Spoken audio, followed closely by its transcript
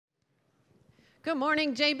Good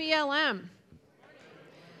morning, JBLM.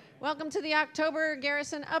 Welcome to the October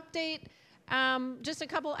Garrison update. Just a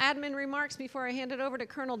couple admin remarks before I hand it over to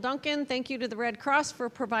Colonel Duncan. Thank you to the Red Cross for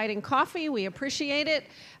providing coffee. We appreciate it.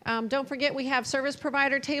 Don't forget we have service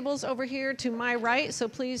provider tables over here to my right, so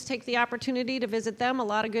please take the opportunity to visit them. A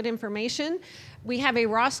lot of good information. We have a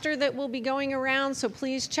roster that will be going around, so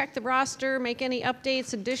please check the roster, make any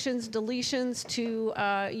updates, additions, deletions to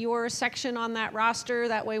your section on that roster.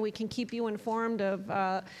 That way we can keep you informed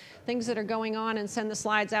of things that are going on and send the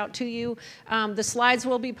slides out to you. The slides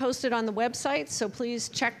will be posted on the website, so please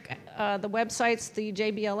check the websites, the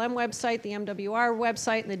JBLM website, the MWR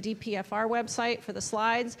website, and the DPFR website for the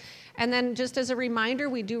slides. And then just as a reminder,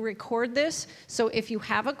 we do record this, so if you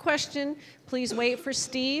have a question, please wait for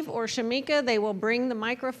Steve or Shamika. They will bring the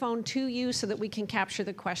microphone to you so that we can capture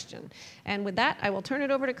the question. And with that, I will turn it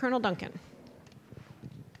over to Colonel Duncan.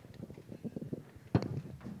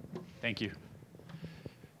 Thank you.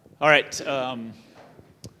 All right.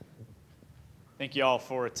 Thank you all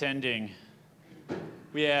for attending.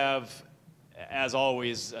 We have, as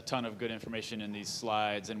always, a ton of good information in these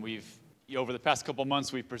slides, and over the past couple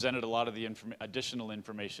months, we've presented a lot of the additional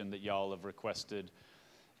information that y'all have requested.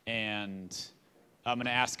 And I'm going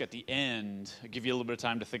to ask at the end, give you a little bit of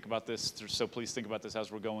time to think about this, so please think about this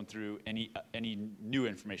as we're going through any new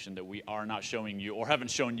information that we are not showing you or haven't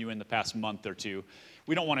shown you in the past month or two.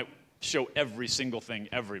 We don't want to show every single thing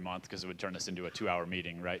every month because it would turn us into a 2-hour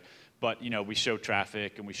meeting, right? But, you know, we show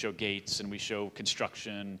traffic and we show gates and we show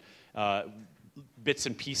construction, bits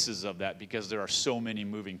and pieces of that because there are so many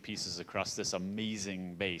moving pieces across this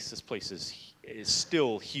amazing base. This place is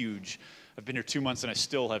still huge. I've been here 2 months and I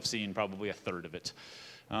still have seen probably a third of it.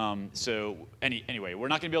 Anyway, we're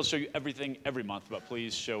not going to be able to show you everything every month, but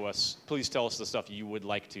please tell us the stuff you would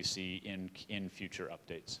like to see in future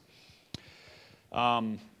updates.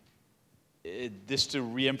 Just to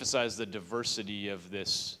reemphasize the diversity of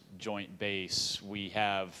this joint base, we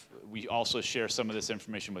also share some of this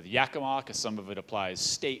information with Yakima because some of it applies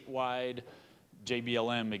statewide.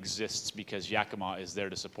 JBLM exists because Yakima is there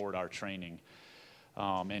to support our training.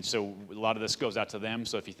 And so a lot of this goes out to them,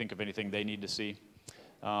 so if you think of anything they need to see.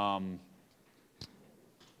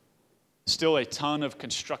 Still a ton of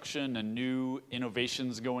construction and new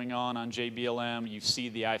innovations going on JBLM. You see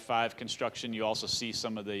the I-5 construction. You also see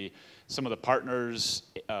some of the partners,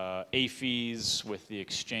 AFEs with the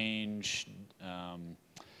exchange.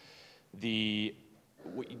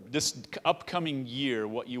 This upcoming year,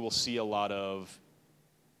 what you will see a lot of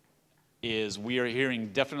is we are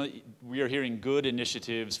hearing good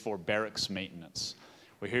initiatives for barracks maintenance.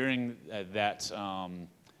 We're hearing that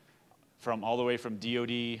from all the way from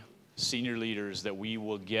DOD senior leaders that we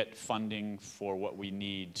will get funding for what we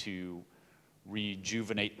need to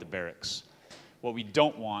rejuvenate the barracks. What we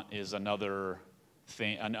don't want is another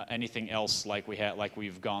thing, anything else like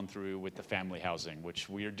we've gone through with the family housing, which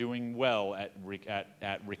we are doing well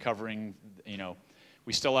at recovering. You know,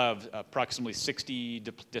 we still have approximately 60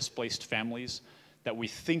 displaced families that we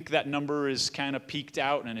think that number is kind of peaked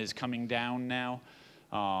out and is coming down now,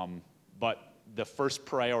 but the first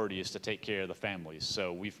priority is to take care of the families.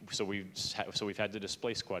 So we've had to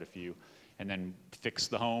displace quite a few and then fix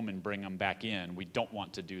the home and bring them back in. We don't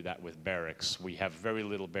want to do that with barracks. We have very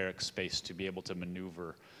little barracks space to be able to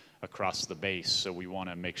maneuver across the base, so we want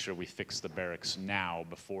to make sure we fix the barracks now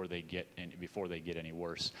before they get any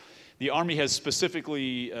worse. The Army has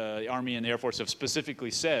specifically, the Army and the Air Force have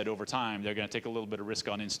specifically said over time they're going to take a little bit of risk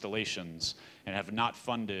on installations and have not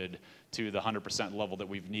funded to the 100% level that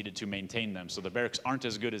we've needed to maintain them. So the barracks aren't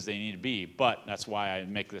as good as they need to be, but that's why I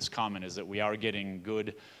make this comment, is that we are getting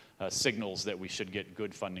good signals that we should get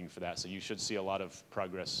good funding for that. So you should see a lot of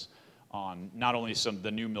progress on not only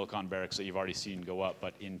the new Milcon barracks that you've already seen go up,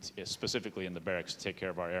 but specifically in the barracks to take care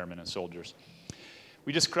of our airmen and soldiers.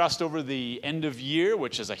 We just crossed over the end of year,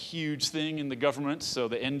 which is a huge thing in the government, so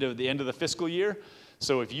the end of the fiscal year.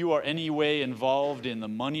 So if you are any way involved in the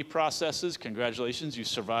money processes, congratulations, you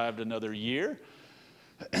survived another year.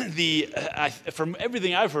 From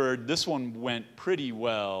everything I've heard, this one went pretty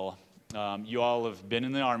well. You all have been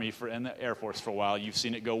in the Army and the Air Force for a while. You've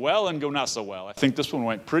seen it go well and go not so well. I think this one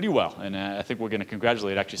went pretty well, and I think we're going to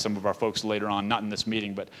congratulate actually some of our folks later on, not in this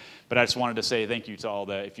meeting, but I just wanted to say thank you to all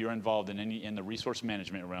if you're involved in the resource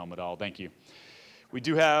management realm at all, thank you. We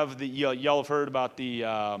do have y'all have heard about we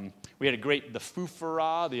had the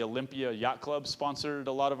FUFARA, the Olympia Yacht Club sponsored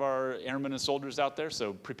a lot of our airmen and soldiers out there,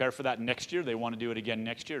 so prepare for that next year. They want to do it again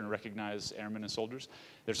next year and recognize airmen and soldiers.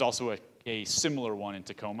 There's also a similar one in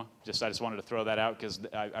Tacoma. I just wanted to throw that out because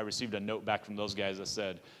I received a note back from those guys that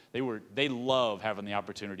said they love having the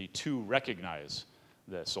opportunity to recognize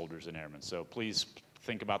the soldiers and airmen. So please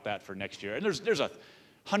think about that for next year. And there's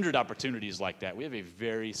 100 opportunities like that. We have a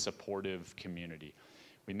very supportive community.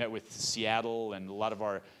 We met with Seattle and a lot of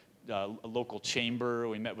our local chamber.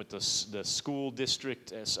 We met with the school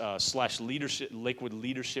district / Lakewood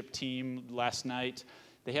leadership team last night.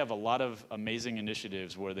 They have a lot of amazing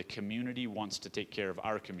initiatives where the community wants to take care of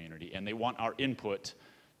our community, and they want our input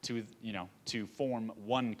to form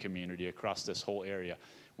one community across this whole area.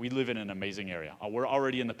 We live in an amazing area. We're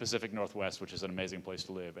already in the Pacific Northwest, which is an amazing place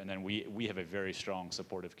to live, and then we have a very strong,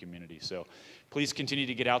 supportive community. So please continue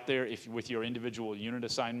to get out there with your individual unit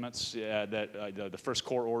assignments, the first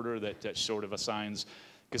corps order that sort of assigns,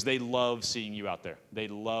 because they love seeing you out there. They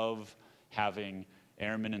love having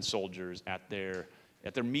airmen and soldiers at their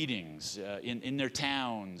meetings, in their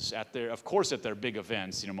towns, of course at their big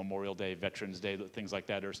events, Memorial Day, Veterans Day, things like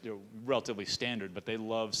that are relatively standard, but they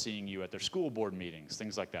love seeing you at their school board meetings,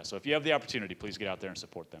 things like that. So if you have the opportunity, please get out there and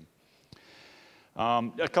support them.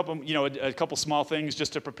 A couple small things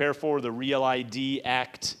just to prepare for. The Real ID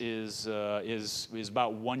Act is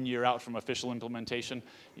about 1 year out from official implementation.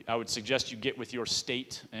 I would suggest you get with your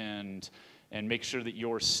state and make sure that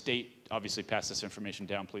your state, obviously pass this information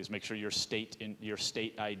down, please. Make sure your state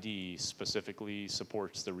ID specifically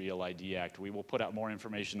supports the Real ID Act. We will put out more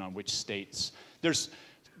information on which states. There's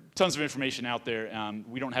tons of information out there.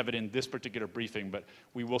 We don't have it in this particular briefing, but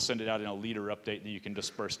we will send it out in a leader update that you can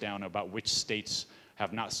disperse down about which states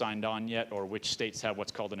have not signed on yet, or which states have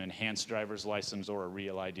what's called an enhanced driver's license or a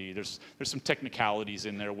Real ID. There's some technicalities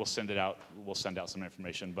in there. We'll send it out. We'll send out some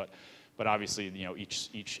information, but obviously,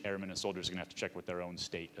 each airman and soldier is going to have to check with their own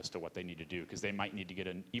state as to what they need to do, because they might need to get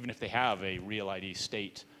even if they have a Real ID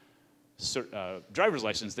state driver's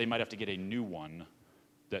license, they might have to get a new one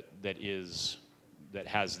that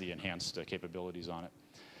has the enhanced capabilities on it.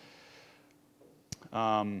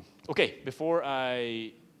 Okay, before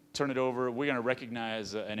I turn it over, we're going to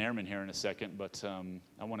recognize an airman here in a second, but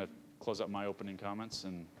I want to close up my opening comments.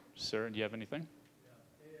 And Sarah, do you have anything? Yeah.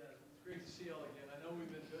 Hey, it's great to see you all again. I know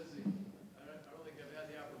we've been busy. I don't think I've had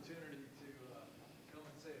the opportunity to come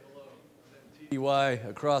and say hello. TDY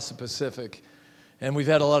across the Pacific. And we've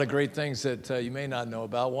had a lot of great things that you may not know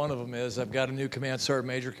about. One of them is I've got a new Command Sergeant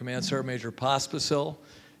Major Pospisil.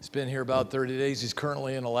 He's been here about 30 days. He's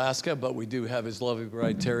currently in Alaska, but we do have his lovely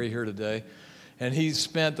bride, Terry, here today. And he's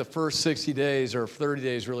spent the first 60 days, or 30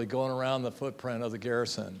 days really, going around the footprint of the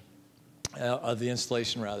garrison, of the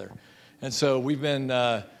installation, rather. And so we've been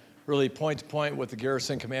really point to point with the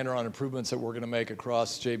garrison commander on improvements that we're going to make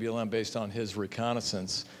across JBLM based on his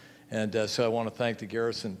reconnaissance. And so I want to thank the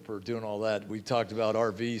garrison for doing all that. We've talked about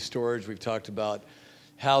RV storage. We've talked about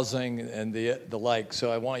housing and the like. So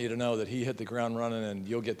I want you to know that he hit the ground running, and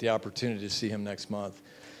you'll get the opportunity to see him next month.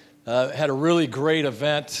 Had a really great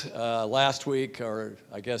event last week, or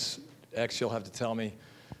I guess, X, you'll have to tell me.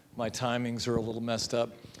 My timings are a little messed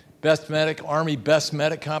up. Best Medic, Army Best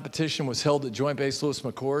Medic competition was held at Joint Base Lewis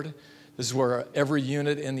McChord. This is where every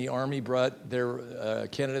unit in the Army brought their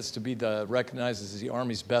candidates to be recognized as the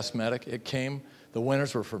Army's best medic. It came. The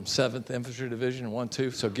winners were from 7th Infantry Division 1,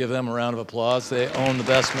 2, so give them a round of applause. They own the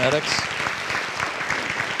best medics.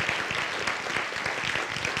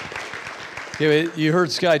 You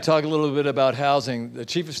heard Sky talk a little bit about housing. The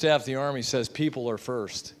Chief of Staff of the Army says people are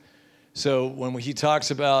first. So when he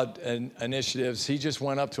talks about initiatives, he just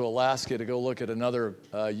went up to Alaska to go look at another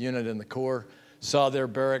unit in the Corps, saw their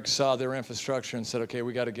barracks, saw their infrastructure, and said, okay,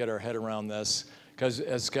 we got to get our head around this. Because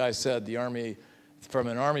as Sky said, the Army, from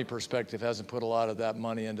an Army perspective, hasn't put a lot of that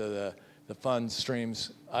money into the fund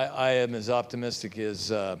streams. I am as optimistic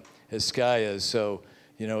as Sky is. So,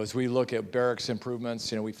 as we look at barracks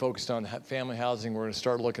improvements, we focused on family housing. We're going to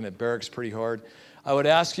start looking at barracks pretty hard. I would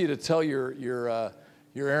ask you to tell your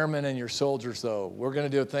airmen and your soldiers, though, we're going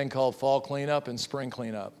to do a thing called fall cleanup and spring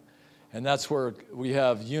cleanup. And that's where we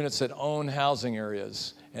have units that own housing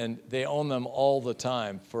areas, and they own them all the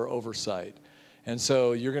time for oversight. And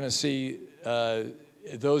so you're going to see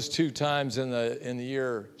those 2 times in the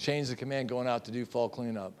year change the command going out to do fall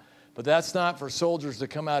cleanup. But that's not for soldiers to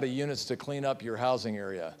come out of units to clean up your housing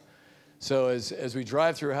area. So as we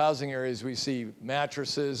drive through housing areas, we see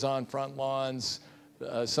mattresses on front lawns,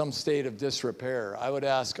 some state of disrepair. I would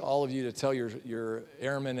ask all of you to tell your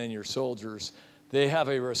airmen and your soldiers they have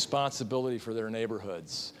a responsibility for their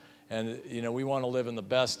neighborhoods. And, we want to live in the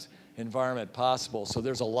best environment possible. So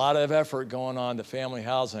there's a lot of effort going on to family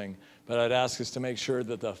housing, but I'd ask us to make sure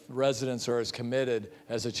that the residents are as committed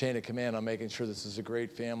as a chain of command on making sure this is a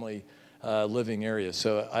great family living area.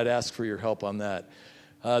 So I'd ask for your help on that.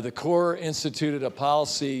 The Corps instituted a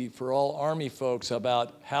policy for all Army folks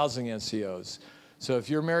about housing NCOs. So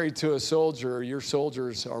if you're married to a soldier, or your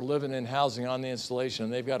soldiers are living in housing on the installation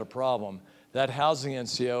and they've got a problem, that housing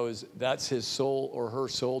NCO, that's his sole or her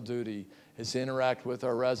sole duty, is to interact with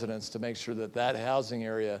our residents to make sure that that housing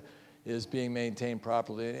area is being maintained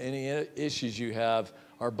properly. Any issues you have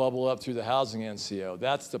are bubbled up through the housing NCO.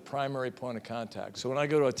 That's the primary point of contact. So when I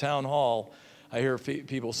go to a town hall, I hear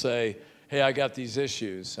people say, hey, I got these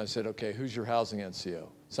issues. I said, okay, who's your housing NCO?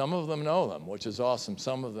 Some of them know them, which is awesome.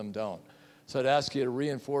 Some of them don't. So I'd ask you to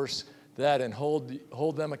reinforce that and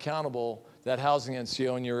hold them accountable, that housing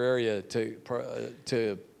NCO in your area,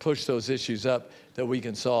 to push those issues up that we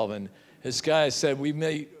can solve. And as Sky said, we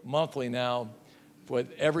meet monthly now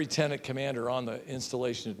with every tenant commander on the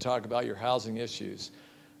installation to talk about your housing issues.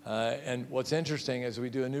 And what's interesting is we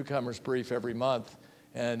do a newcomers brief every month,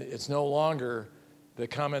 and it's no longer the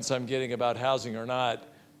comments I'm getting about housing or not,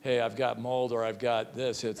 hey, I've got mold or I've got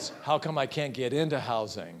this. It's how come I can't get into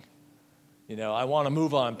housing? You know, I want to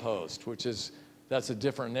move on post, that's a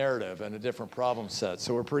different narrative and a different problem set.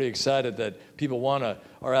 So we're pretty excited that people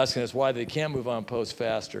are asking us why they can't move on post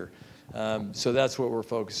faster. So that's what we're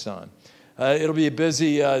focused on. It'll be a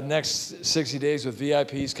busy next 60 days with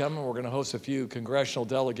VIPs coming. We're going to host a few congressional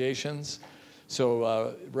delegations.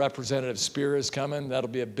 So Representative Spear is coming. That'll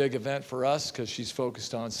be a big event for us because she's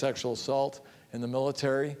focused on sexual assault in the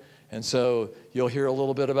military. And so you'll hear a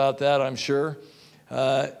little bit about that, I'm sure.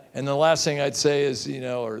 And the last thing I'd say is,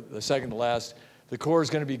 or the second to last, the Corps is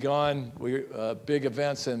going to be gone. Big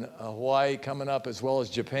events in Hawaii coming up as well as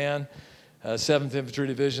Japan. 7th Infantry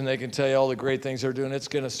Division, they can tell you all the great things they're doing. It's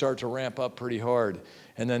going to start to ramp up pretty hard.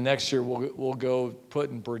 And then next year, we'll go put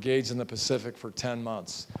in brigades in the Pacific for 10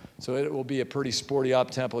 months. So it will be a pretty sporty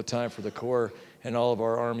op-tempo time for the Corps and all of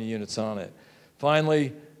our Army units on it.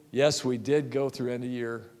 Finally, yes, we did go through end of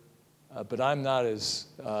year, but I'm not as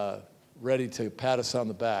ready to pat us on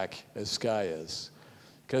the back as Sky is.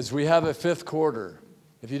 Because we have a fifth quarter.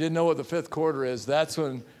 If you didn't know what the fifth quarter is, that's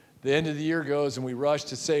when the end of the year goes and we rush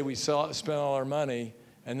to say we spent all our money,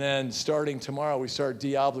 and then starting tomorrow we start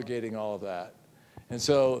de-obligating all of that. And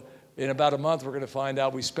so in about a month we're going to find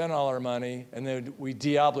out we spent all our money and then we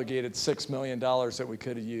de-obligated $6 million that we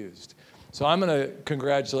could have used. So I'm going to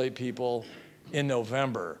congratulate people in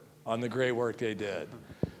November on the great work they did.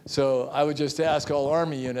 So I would just ask all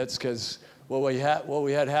Army units, because what we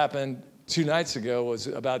had happen 2 nights ago was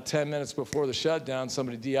about 10 minutes before the shutdown,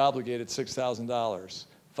 somebody de-obligated $6,000.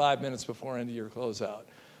 5 minutes before end of year closeout.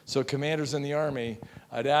 So commanders in the Army,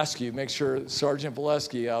 I'd ask you, make sure Sergeant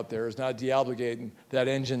Valesky out there is not de-obligating that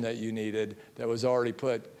engine that you needed that was already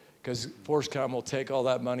put, because ForceCom will take all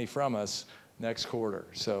that money from us next quarter.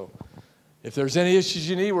 So if there's any issues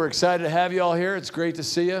you need, we're excited to have you all here. It's great to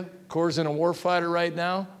see you. Corps in a warfighter right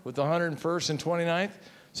now with the 101st and 29th.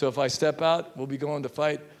 So if I step out, we'll be going to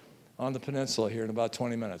fight on the peninsula here in about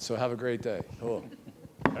 20 minutes. So have a great day. Cool.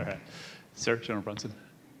 All right. Sir, General Brunson.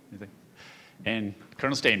 Anything? And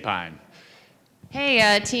Colonel Stainpine.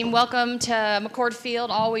 Hey, team, welcome to McChord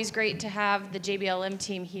Field. Always great to have the JBLM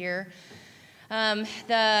team here. The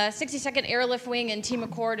 62nd Airlift Wing and Team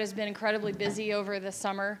McChord has been incredibly busy over the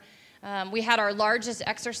summer. We had our largest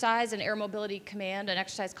exercise in Air Mobility Command, an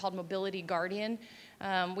exercise called Mobility Guardian.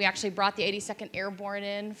 We actually brought the 82nd Airborne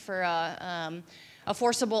in for a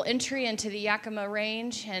forcible entry into the Yakima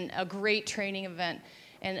Range, and a great training event.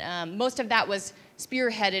 And most of that was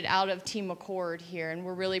spearheaded out of Team McChord here, and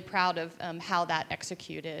we're really proud of how that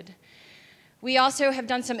executed. We also have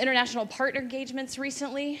done some international partner engagements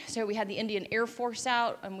recently. So we had the Indian Air Force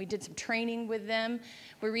out, and we did some training with them.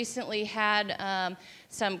 We recently had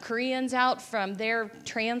some Koreans out from their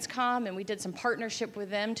Transcom, and we did some partnership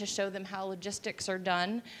with them to show them how logistics are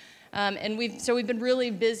done. And we've been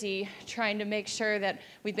really busy trying to make sure that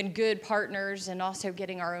we've been good partners and also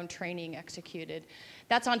getting our own training executed.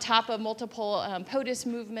 That's on top of multiple POTUS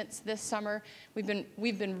movements this summer. We've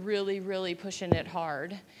been really pushing it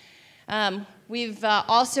hard. We've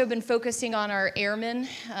also been focusing on our airmen,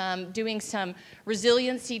 doing some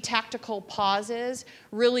resiliency tactical pauses,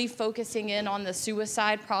 really focusing in on the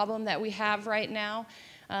suicide problem that we have right now.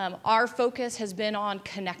 Our focus has been on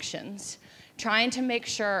connections, trying to make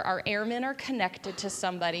sure our airmen are connected to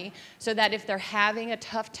somebody so that if they're having a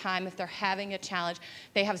tough time, if they're having a challenge,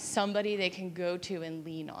 they have somebody they can go to and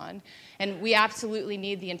lean on. And we absolutely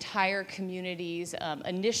need the entire community's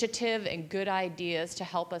initiative and good ideas to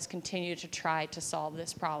help us continue to try to solve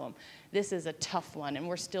this problem. This is a tough one, and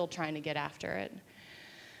we're still trying to get after it.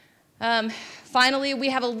 Finally, we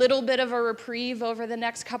have a little bit of a reprieve over the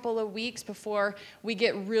next couple of weeks before we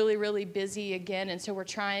get really busy again, and so we're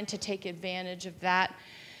trying to take advantage of that.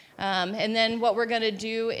 And then what we're going to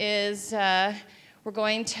do is We're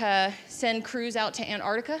going to send crews out to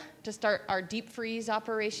Antarctica to start our deep freeze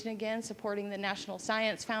operation again, supporting the National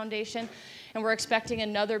Science Foundation. And we're expecting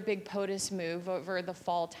another big POTUS move over the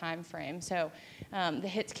fall timeframe. So the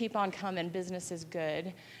hits keep on coming. Business is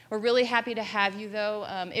good. We're really happy to have you, though.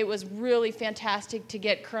 It was really fantastic to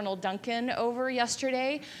get Colonel Duncan over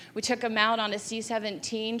yesterday. We took him out on a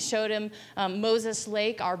C-17, showed him Moses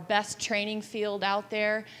Lake, our best training field out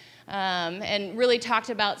there. And really talked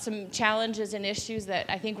about some challenges and issues that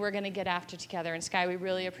I think we're going to get after together. And Sky, we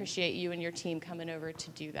really appreciate you and your team coming over to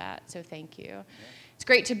do that. So thank you. Yeah. It's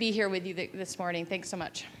great to be here with you this morning. Thanks so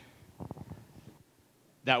much.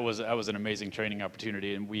 That was an amazing training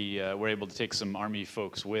opportunity, and we were able to take some Army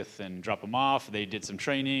folks with and drop them off. They did some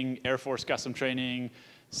training. Air Force got some training.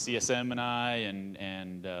 CSM and I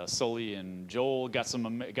and Sully and Joel got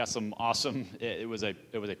some awesome. It was a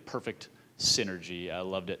perfect synergy. I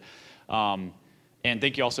loved it. And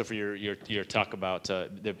thank you also for your talk about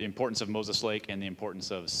the importance of Moses Lake and the importance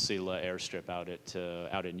of Sela Airstrip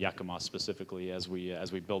out in Yakima specifically as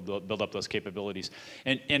we build up those capabilities.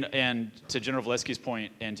 And to General Valesky's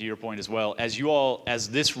point and to your point as well, as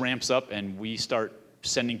this ramps up and we start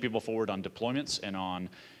sending people forward on deployments and on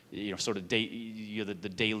sort of the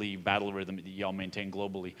daily battle rhythm that y'all maintain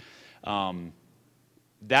globally,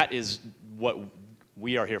 that is what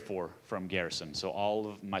we are here for from Garrison. So all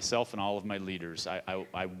of myself and all of my leaders,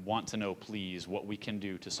 I want to know, please, what we can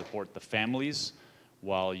do to support the families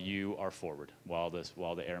while you are forward, while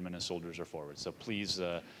the airmen and soldiers are forward. So please,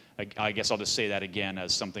 I guess I'll just say that again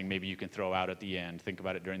as something maybe you can throw out at the end. Think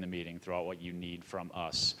about it during the meeting. Throw out what you need from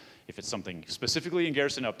us. If it's something specifically in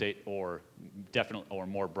Garrison Update or definitely or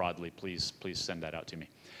more broadly, please send that out to me.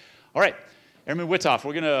 All right. Airman Witoff,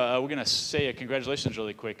 we're gonna say a congratulations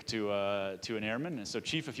really quick to an airman. And so,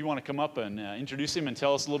 Chief, if you want to come up and introduce him and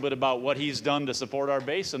tell us a little bit about what he's done to support our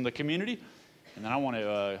base and the community, and then I want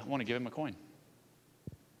to give him a coin.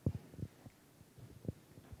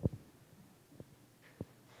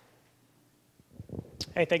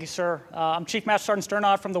 Hey, thank you, sir. I'm Chief Master Sergeant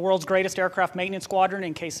Sternod from the world's greatest aircraft maintenance squadron.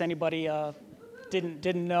 In case anybody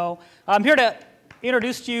didn't know, I'm here to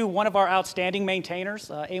introduce to you one of our outstanding maintainers,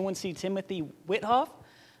 A1C Timothy Witoff.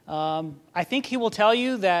 I think he will tell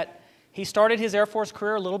you that he started his Air Force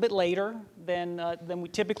career a little bit later than we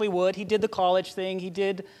typically would. He did the college thing.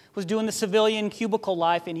 Was doing the civilian cubicle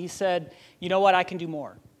life, and he said, you know what, I can do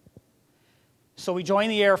more. So he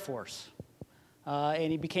joined the Air Force,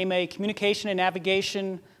 and he became a communication and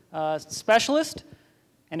navigation specialist.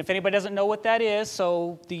 And if anybody doesn't know what that is,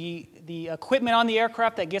 so the equipment on the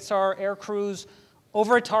aircraft that gets our air crews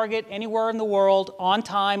over a target anywhere in the world, on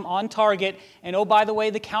time, on target, and oh, by the way,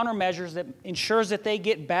 the countermeasures that ensures that they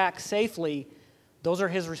get back safely, those are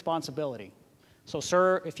his responsibility. So,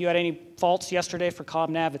 sir, if you had any faults yesterday for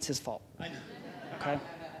ComNav, it's his fault. Okay?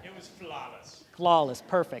 It was flawless. Flawless,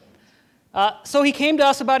 perfect. So he came to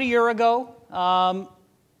us about a year ago,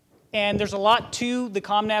 and there's a lot to the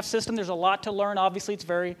ComNav system. There's a lot to learn. Obviously, it's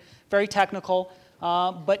very, very technical.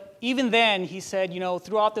 But even then, he said,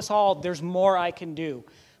 throughout this all, there's more I can do.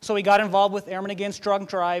 So he got involved with Airmen Against Drunk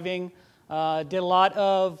Driving, did a lot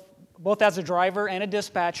of, both as a driver and a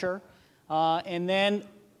dispatcher, and then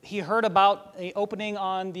he heard about an opening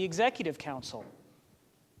on the Executive Council,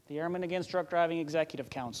 the Airmen Against Drunk Driving Executive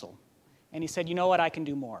Council. And he said, you know what, I can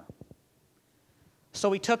do more.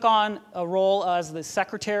 So he took on a role as the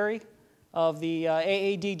secretary of the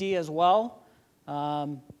AADD as well.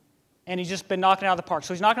 And he's just been knocking it out of the park.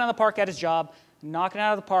 So he's knocking it out of the park at his job, knocking it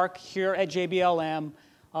out of the park here at JBLM.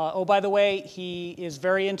 Oh, by the way, he is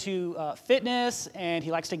very into fitness, and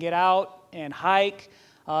he likes to get out and hike.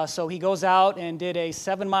 So he goes out and did a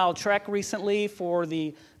 7-mile trek recently for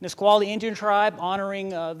the Nisqually Indian tribe, honoring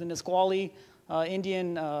the Nisqually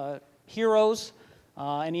Indian heroes.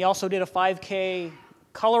 And he also did a 5K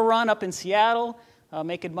color run up in Seattle,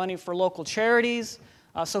 making money for local charities.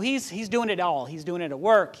 So he's doing it all. He's doing it at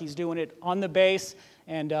work, he's doing it on the base,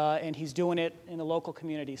 and he's doing it in the local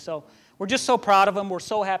community. So we're just so proud of him. We're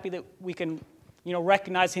so happy that we can,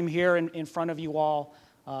 recognize him here in front of you all,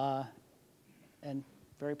 and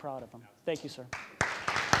very proud of him. Thank you, sir.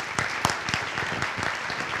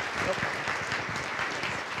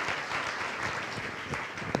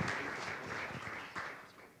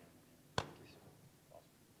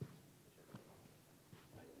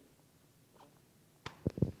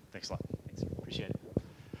 Thanks a lot. Thanks. Appreciate it.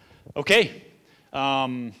 Okay.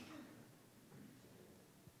 Colonel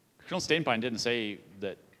Stainpine didn't say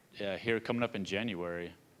that here coming up in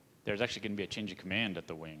January, there's actually going to be a change of command at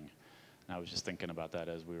the wing. And I was just thinking about that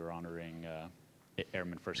as we were honoring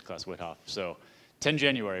Airman First Class Witoff. So 10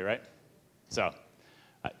 January, right? So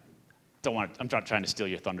I'm not trying to steal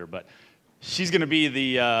your thunder, but she's going to be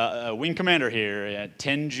the wing commander here at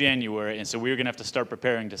 10 January, and so we're going to have to start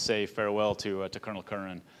preparing to say farewell to Colonel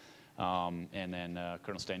Curran, and then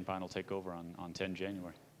Colonel Stainpine will take over on 10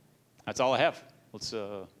 January. That's all I have. Let's,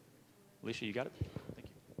 Alicia, you got it? Thank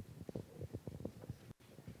you.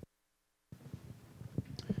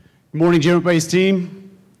 Good morning, General Base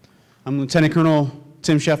team. I'm Lieutenant Colonel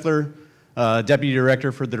Tim Scheffler, Deputy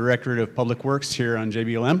Director for the Directorate of Public Works here on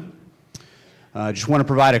JBLM. Just want to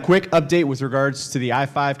provide a quick update with regards to the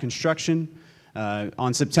I-5 construction.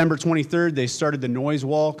 On September 23rd, they started the noise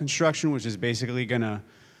wall construction, which is basically going to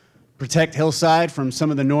protect Hillside from some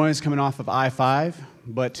of the noise coming off of I-5.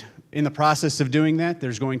 But in the process of doing that,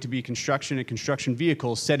 there's going to be construction and construction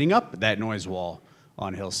vehicles setting up that noise wall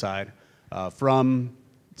on Hillside from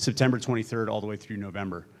September 23rd all the way through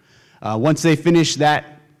November. Once they finish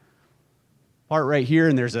that part right here,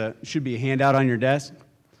 and should be a handout on your desk.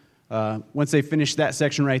 Once they finish that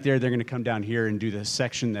section right there, they're going to come down here and do the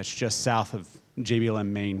section that's just south of JBLM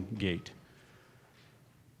main gate.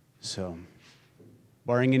 So,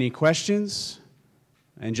 barring any questions,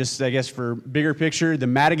 and just, I guess, for bigger picture, the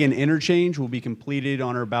Madigan interchange will be completed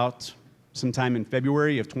on or about sometime in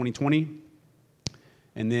February of 2020.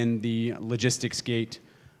 And then the logistics gate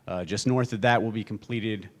just north of that will be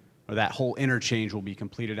completed, or that whole interchange will be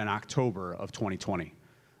completed in October of 2020.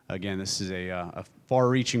 Again, this is a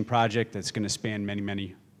far-reaching project that's going to span many,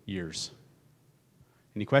 many years.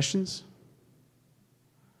 Any questions?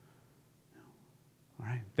 All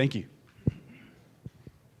right, thank you.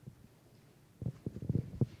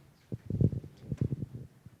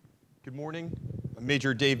 Good morning. I'm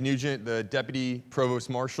Major Dave Nugent, the Deputy Provost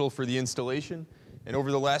Marshal for the installation. And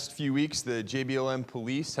over the last few weeks, the JBLM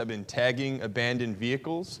police have been tagging abandoned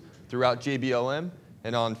vehicles throughout JBLM.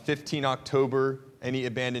 And on 15 October, any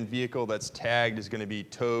abandoned vehicle that's tagged is going to be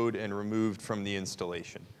towed and removed from the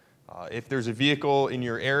installation. If there's a vehicle in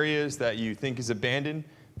your areas that you think is abandoned,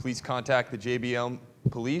 please contact the JBLM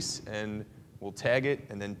police and we'll tag it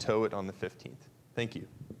and then tow it on the 15th. Thank you.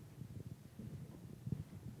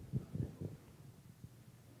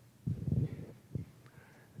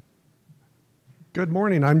 Good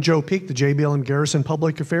morning. I'm Joe Peak, the JBLM Garrison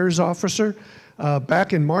Public Affairs Officer.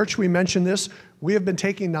 Back in March, we mentioned this. We have been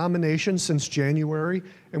taking nominations since January,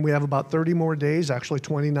 and we have about 30 more days, actually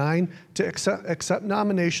 29, to accept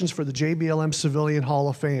nominations for the JBLM Civilian Hall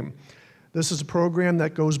of Fame. This is a program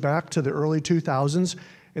that goes back to the early 2000s,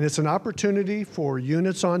 and it's an opportunity for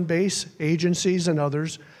units on base, agencies, and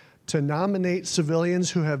others to nominate civilians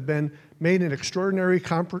who have made an extraordinary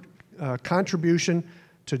contribution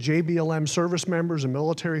to JBLM service members and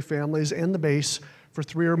military families and the base for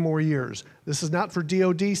 3 or more years. This is not for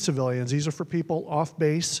DOD civilians. These are for people off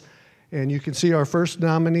base. And you can see our first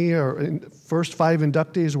nominee, or first 5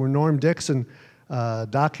 inductees were Norm Dixon,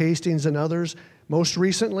 Doc Hastings, and others. Most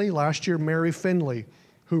recently, last year, Mary Finley,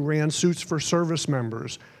 who ran Suits for Service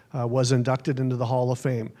Members, was inducted into the Hall of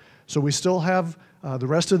Fame. So we still have the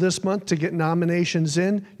rest of this month to get nominations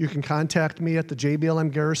in. You can contact me at the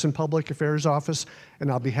JBLM Garrison Public Affairs Office, and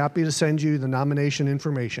I'll be happy to send you the nomination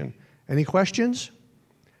information. Any questions?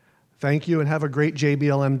 Thank you, and have a great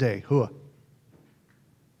JBLM day. Hua.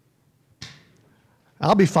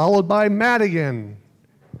 I'll be followed by Madigan.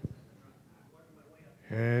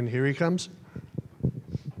 And here he comes.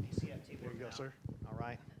 There you go, sir. All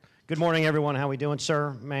right. Good morning, everyone. How are we doing,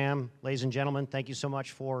 sir, ma'am, ladies and gentlemen? Thank you so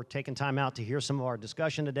much for taking time out to hear some of our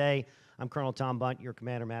discussion today. I'm Colonel Tom Bunt, your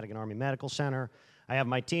commander, Madigan Army Medical Center. I have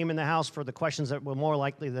my team in the house for the questions that will more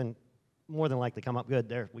than likely come up. Good.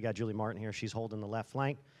 There, we got Julie Martin here. She's holding the left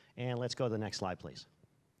flank. And let's go to the next slide, please.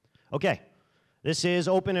 Okay. This is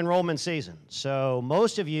open enrollment season. So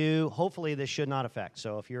most of you, hopefully this should not affect.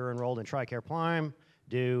 So if you're enrolled in TRICARE Prime,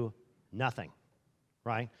 do nothing,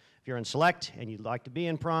 right? If you're in Select and you'd like to be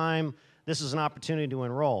in Prime, this is an opportunity to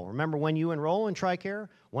enroll. Remember, when you enroll in TRICARE,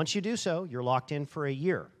 once you do so, you're locked in for a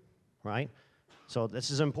year, right? So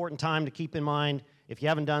this is an important time to keep in mind. If you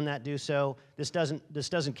haven't done that, do so. This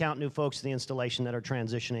doesn't count new folks to the installation that are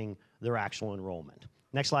transitioning their actual enrollment.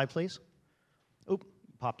 Next slide, please. Oop,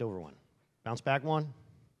 popped over one. Bounce back one.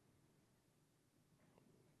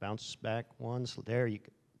 Bounce back one. So there you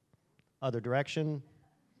go. Other direction.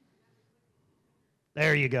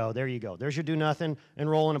 There you go. There you go. There's your do nothing.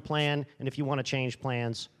 Enroll in a plan, and if you want to change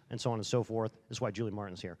plans, and so on and so forth. This is why Julie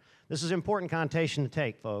Martin's here. This is an important connotation to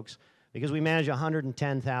take, folks, because we manage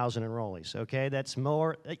 110,000 enrollees, okay? That's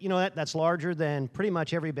more, you know, that's larger than pretty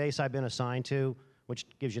much every base I've been assigned to, which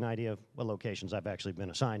gives you an idea of what locations I've actually been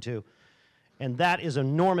assigned to. And that is an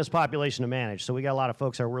enormous population to manage. So we got a lot of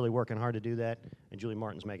folks that are really working hard to do that, and Julie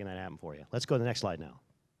Martin's making that happen for you. Let's go to the next slide now.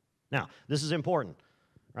 Now, this is important,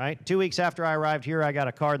 right? 2 weeks after I arrived here, I got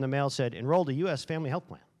a card in the mail that said, enrolled a U.S. Family Health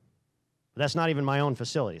Plan. But that's not even my own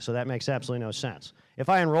facility, so that makes absolutely no sense. If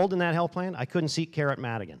I enrolled in that health plan, I couldn't seek care at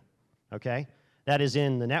Madigan, okay? That is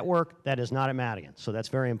in the network, that is not at Madigan, so that's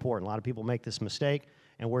very important. A lot of people make this mistake,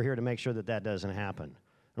 and we're here to make sure that that doesn't happen.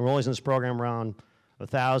 Enrollees in this program around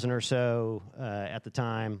 1,000 or so at the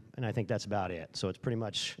time, and I think that's about it. So it's pretty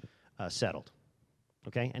much settled.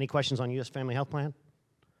 Okay, any questions on U.S. Family Health Plan?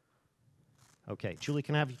 Okay, Julie,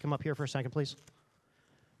 can I have you come up here for a second, please?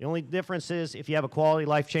 The only difference is if you have a quality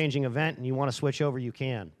life-changing event and you want to switch over, you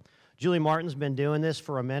can. Julie Martin's been doing this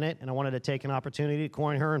for a minute, and I wanted to take an opportunity to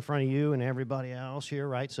coin her in front of you and everybody else here,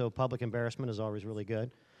 right? So public embarrassment is always really good.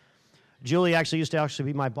 Julie actually used to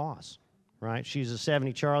be my boss, right? She's a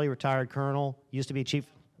 70 Charlie, retired colonel, used to be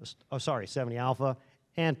 70 Alpha,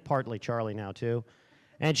 and partly Charlie now too.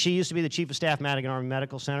 And she used to be the Chief of Staff, Madigan Army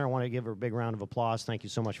Medical Center. I want to give her a big round of applause. Thank you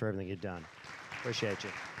so much for everything you've done. Appreciate you.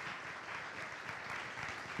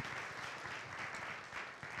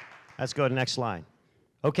 Let's go to the next slide.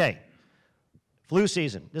 Okay, flu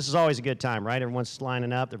season. This is always a good time, right? Everyone's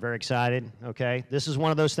lining up. They're very excited, okay? This is one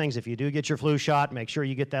of those things, if you do get your flu shot, make sure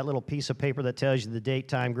you get that little piece of paper that tells you the date,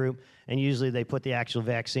 time, group, and usually they put the actual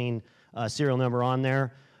vaccine serial number on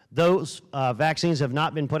there. Those vaccines have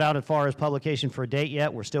not been put out as far as publication for a date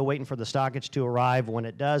yet. We're still waiting for the stockage to arrive. When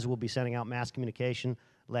it does, we'll be sending out mass communication,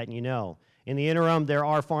 letting you know. In the interim, there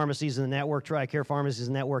are pharmacies in the network, TRICARE pharmacies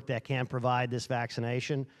in the network, that can provide this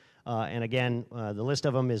vaccination. And again, the list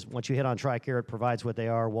of them is, once you hit on TRICARE, it provides what they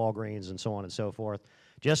are, Walgreens, and so on and so forth.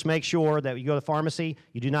 Just make sure that you go to the pharmacy,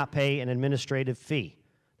 you do not pay an administrative fee.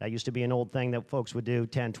 That used to be an old thing that folks would do,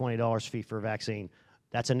 $10, $20 fee for a vaccine.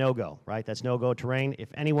 That's a no-go, right? That's no-go terrain. If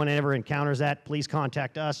anyone ever encounters that, please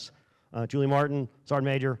contact us, Julie Martin, Sergeant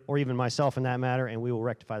Major, or even myself in that matter, and we will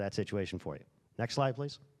rectify that situation for you. Next slide,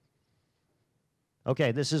 please.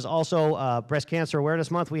 Okay, this is also Breast Cancer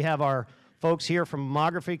Awareness Month. We have our folks here from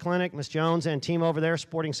Mammography Clinic, Ms. Jones and team over there,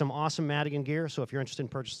 sporting some awesome Madigan gear, so if you're interested in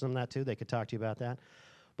purchasing that too, they could talk to you about that.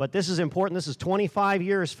 But this is important. This is 25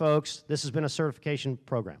 years, folks. This has been a certification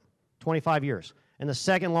program, 25 years, and the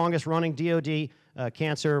second longest running DoD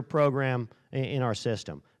cancer program in our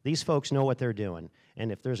system. These folks know what they're doing,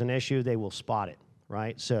 and if there's an issue, they will spot it,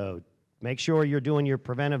 right? So make sure you're doing your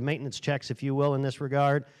preventive maintenance checks, if you will, in this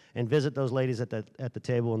regard, and visit those ladies at the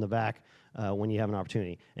table in the back when you have an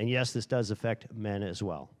opportunity. And yes, this does affect men as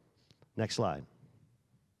well. Next slide.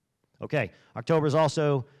 Okay, October is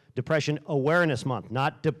also Depression Awareness Month,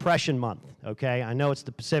 not Depression Month, okay? I know it's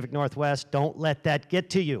the Pacific Northwest. Don't let that get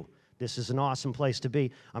to you. This is an awesome place to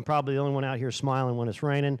be. I'm probably the only one out here smiling when it's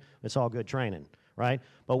raining. It's all good training, right?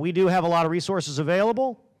 But we do have a lot of resources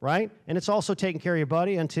available, right? And it's also taking care of your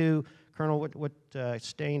buddy. And to Colonel,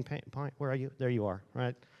 Stain, where are you? There you are,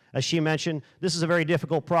 right? As she mentioned, this is a very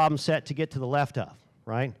difficult problem set to get to the left of,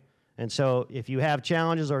 right? And so if you have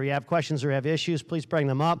challenges or you have questions or you have issues, please bring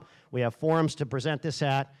them up. We have forums to present this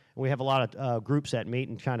at. We have a lot of groups that meet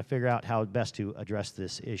and try to figure out how best to address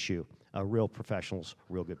this issue. Real professionals,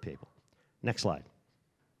 real good people. Next slide.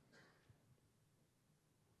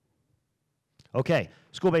 Okay,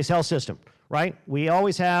 school-based health system, right? We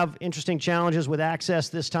always have interesting challenges with access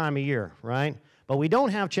this time of year, right? But we don't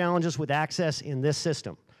have challenges with access in this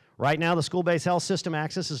system. Right now, the school-based health system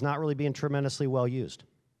access is not really being tremendously well used,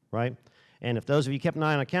 right? And if those of you kept an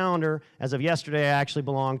eye on a calendar, as of yesterday, I actually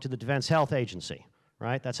belong to the Defense Health Agency,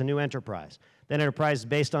 right? That's a new enterprise. That enterprise is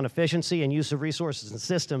based on efficiency and use of resources and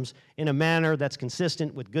systems in a manner that's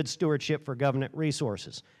consistent with good stewardship for government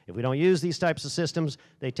resources. If we don't use these types of systems,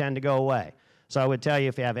 they tend to go away. So I would tell you,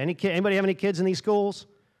 if you have anybody have any kids in these schools?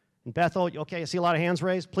 In Bethel, okay, I see a lot of hands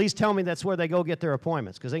raised. Please tell me that's where they go get their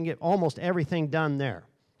appointments, because they can get almost everything done there,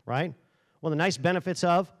 right? Well, the nice benefits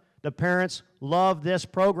of the parents love this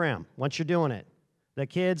program once you're doing it. The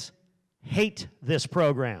kids hate this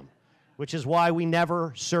program, which is why we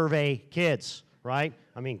never survey kids, right?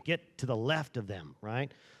 I mean, get to the left of them,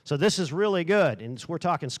 right? So this is really good. And we're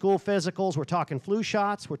talking school physicals, we're talking flu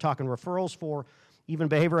shots, we're talking referrals for even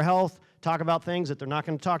behavioral health, talk about things that they're not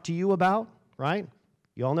going to talk to you about, right?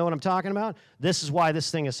 You all know what I'm talking about? This is why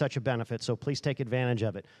this thing is such a benefit, so please take advantage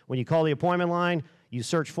of it. When you call the appointment line, you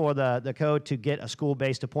search for the code to get a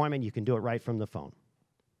school-based appointment. You can do it right from the phone.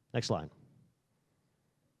 Next slide.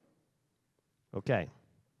 Okay.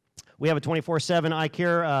 We have a 24/7 eye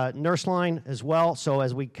care nurse line as well, so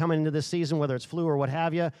as we come into this season, whether it's flu or what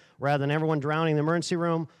have you, rather than everyone drowning in the emergency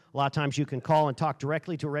room, a lot of times you can call and talk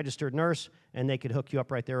directly to a registered nurse, and they could hook you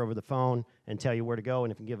up right there over the phone and tell you where to go,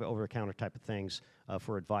 and if you can give over-the-counter type of things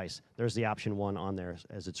for advice. There's the option 1 on there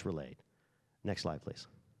as it's relayed. Next slide, please.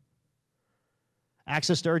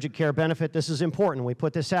 Access to urgent care benefit, this is important. We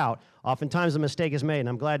put this out. Oftentimes a mistake is made, and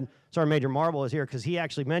I'm glad Sergeant Major Marble is here because he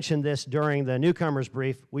actually mentioned this during the newcomers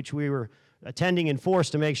brief, which we were attending in force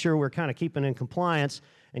to make sure we're kind of keeping in compliance,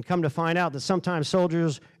 and come to find out that sometimes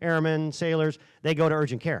soldiers, airmen, sailors, they go to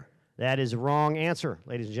urgent care. That is the wrong answer,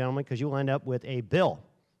 ladies and gentlemen, because you'll end up with a bill,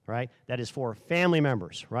 right? That is for family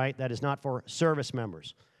members, right? That is not for service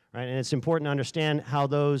members, right? And it's important to understand how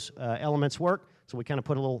those elements work, so we kind of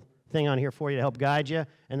put a little thing on here for you to help guide you,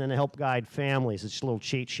 and then to help guide families. It's just a little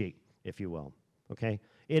cheat sheet, if you will, okay?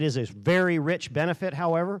 It is a very rich benefit,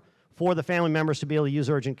 however, for the family members to be able to use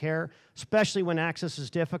urgent care, especially when access is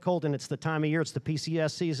difficult and it's the time of year, it's the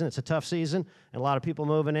PCS season, it's a tough season, and a lot of people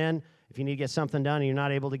moving in. If you need to get something done and you're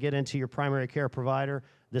not able to get into your primary care provider,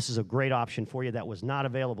 this is a great option for you that was not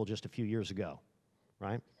available just a few years ago,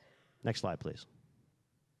 right? Next slide, please.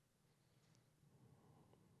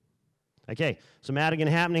 Okay, so Madigan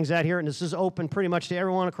happenings out here, and this is open pretty much to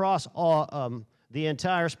everyone across all, the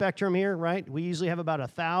entire spectrum here, right? We usually have about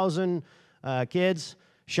 1,000 kids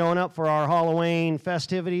showing up for our Halloween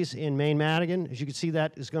festivities in Maine Madigan. As you can see,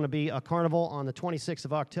 that is going to be a carnival on the 26th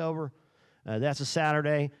of October. That's a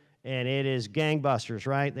Saturday, and it is gangbusters,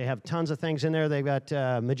 right? They have tons of things in there. They've got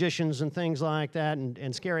magicians and things like that,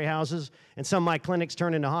 and scary houses. And some of my clinics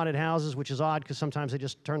turn into haunted houses, which is odd because sometimes they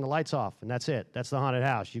just turn the lights off, and that's it. That's the haunted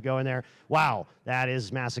house. You go in there, wow, that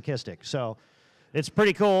is masochistic. So it's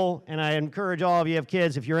pretty cool, and I encourage all of you who have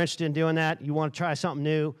kids, if you're interested in doing that, you want to try something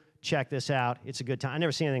new, check this out. It's a good time. I've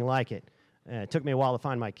never seen anything like it. It took me a while to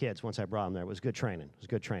find my kids once I brought them there. It was good training. It was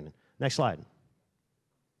good training. Next slide.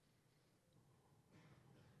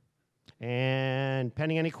 And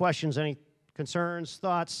pending any questions, any concerns,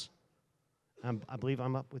 thoughts, I believe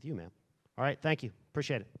I'm up with you, ma'am. All right, thank you.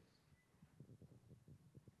 Appreciate it.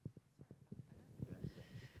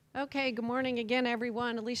 Okay, good morning again,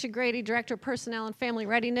 everyone. Alicia Grady, Director of Personnel and Family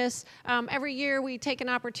Readiness. Every year we take an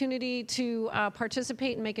opportunity to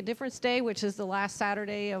participate in Make a Difference Day, which is the last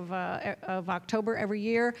Saturday of October every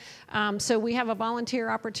year. So we have a volunteer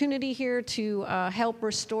opportunity here to help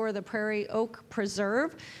restore the Prairie Oak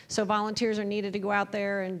Preserve. So volunteers are needed to go out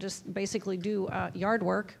there and just basically do yard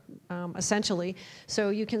work, essentially. So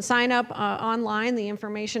you can sign up online. The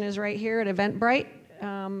information is right here at Eventbrite.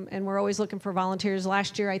 And we're always looking for volunteers.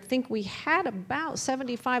 Last year, I think we had about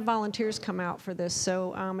 75 volunteers come out for this,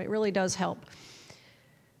 so it really does help.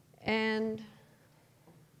 And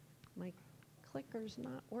my clicker's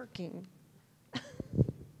not working.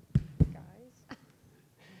 Guys.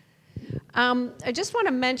 I just want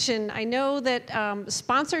to mention, I know that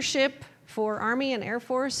sponsorship for Army and Air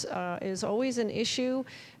Force is always an issue,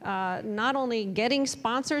 not only getting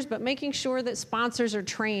sponsors, but making sure that sponsors are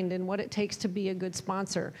trained in what it takes to be a good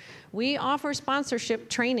sponsor. We offer sponsorship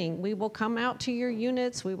training. We will come out to your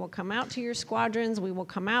units, we will come out to your squadrons, we will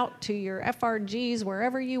come out to your FRGs,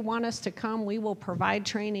 wherever you want us to come, we will provide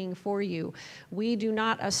training for you. We do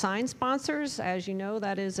not assign sponsors. As you know,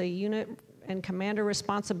 that is a unit and commander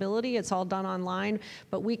responsibility. It's all done online,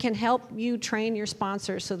 but we can help you train your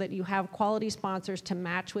sponsors so that you have quality sponsors to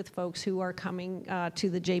match with folks who are coming to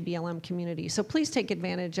the JBLM community. So please take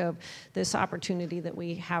advantage of this opportunity that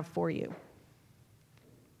we have for you.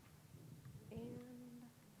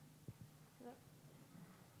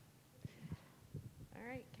 All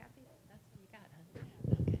right, Kathy, that's what you got,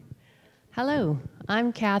 huh? Okay. Hello,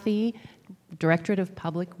 I'm Kathy, Directorate of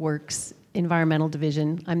Public Works, Environmental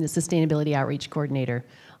Division. I'm the Sustainability Outreach Coordinator.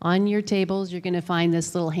 On your tables, you're going to find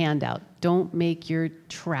this little handout. Don't make your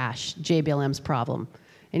trash JBLM's problem.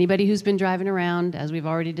 Anybody who's been driving around, as we've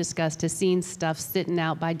already discussed, has seen stuff sitting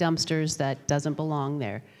out by dumpsters that doesn't belong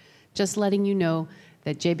there. Just letting you know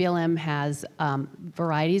that JBLM has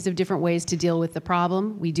varieties of different ways to deal with the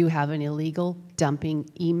problem. We do have an illegal dumping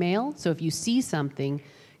email, so if you see something,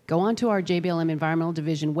 go onto our JBLM Environmental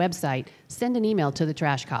Division website, send an email to the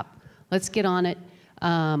trash cop. Let's get on it.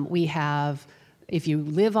 We have, if you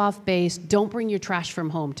live off base, don't bring your trash from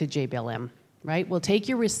home to JBLM, right? We'll take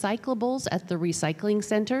your recyclables at the recycling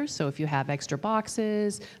center. So if you have extra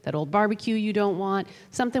boxes, that old barbecue you don't want,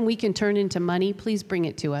 something we can turn into money, please bring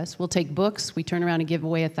it to us. We'll take books. We turn around and give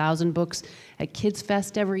away 1,000 books at Kids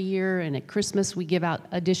Fest every year, and at Christmas we give out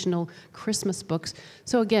additional Christmas books.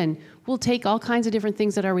 So again, we'll take all kinds of different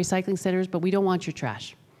things at our recycling centers, but we don't want your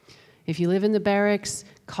trash. If you live in the barracks,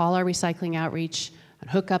 call our recycling outreach and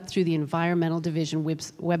hook up through the Environmental Division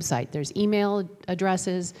website. There's email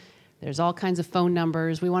addresses, there's all kinds of phone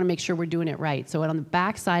numbers. We want to make sure we're doing it right. So on the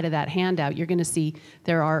back side of that handout, you're going to see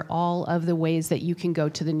there are all of the ways that you can go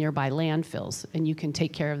to the nearby landfills, and you can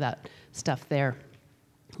take care of that stuff there.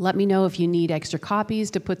 Let me know if you need extra copies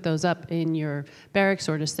to put those up in your barracks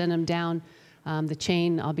or to send them down. the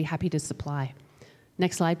chain, I'll be happy to supply.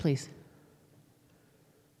 Next slide, please.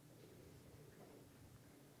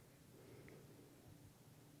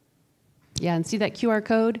 Yeah, and see that QR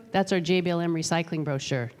code? That's our JBLM recycling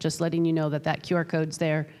brochure. Just letting you know that that QR code's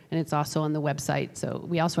there, and it's also on the website. So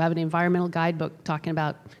we also have an environmental guidebook talking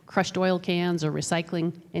about crushed oil cans or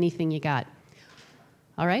recycling, anything you got.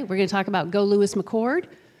 All right, we're going to talk about Go Lewis McChord.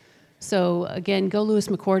 So again, Go Lewis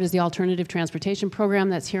McChord is the alternative transportation program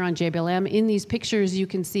that's here on JBLM. In these pictures, you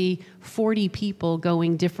can see 40 people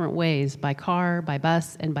going different ways, by car, by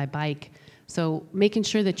bus, and by bike. So making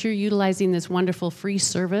sure that you're utilizing this wonderful free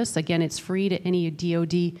service. Again, it's free to any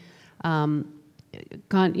DOD,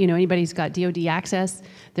 anybody's got DOD access.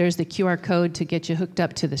 There's the QR code to get you hooked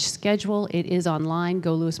up to the schedule. It is online,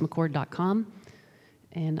 goluismcchord.com.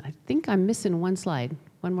 And I think I'm missing one slide.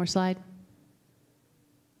 One more slide.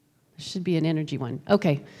 There should be an energy one.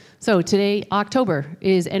 Okay, so today, October,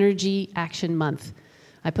 is Energy Action Month.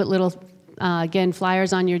 I put little again,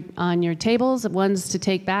 flyers on your tables, ones to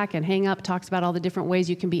take back and hang up, talks about all the different ways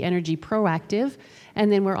you can be energy proactive.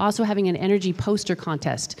 And then we're also having an energy poster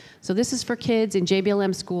contest. So this is for kids in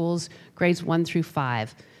JBLM schools, grades 1 through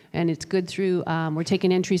 5. And it's good through, we're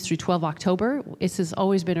taking entries through 12 October. This has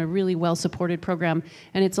always been a really well-supported program,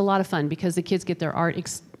 and it's a lot of fun because the kids get their art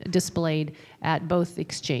displayed at both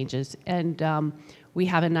exchanges. And we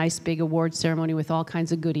have a nice big award ceremony with all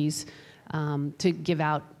kinds of goodies to give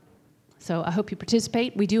out. So I hope you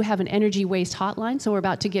participate. We do have an energy waste hotline, so we're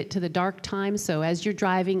about to get to the dark time. So as you're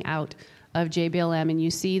driving out of JBLM and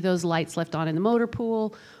you see those lights left on in the motor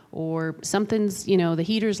pool, or something's, the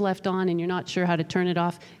heater's left on and you're not sure how to turn it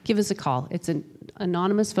off, give us a call. It's an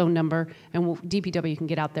anonymous phone number, and DPW can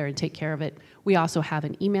get out there and take care of it. We also have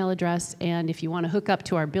an email address, and if you want to hook up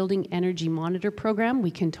to our Building Energy Monitor program,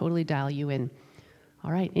 we can totally dial you in.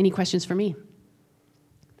 All right, any questions for me?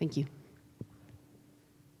 Thank you.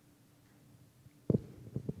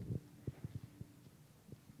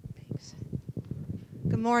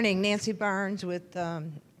 Good morning, Nancy Barnes with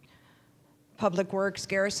Public Works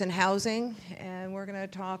Garrison Housing, and we're going to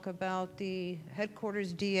talk about the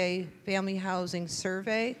Headquarters DA Family Housing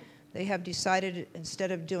Survey. They have decided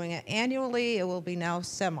instead of doing it annually, it will be now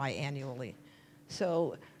semi-annually.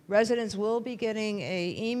 So residents will be getting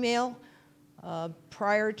an email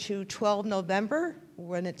prior to 12 November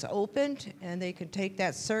when it's opened, and they can take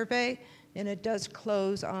that survey, and it does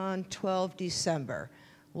close on 12 December.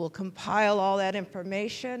 We'll compile all that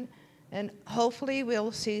information, and hopefully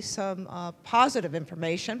we'll see some positive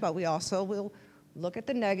information, but we also will look at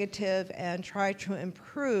the negative and try to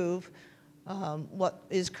improve what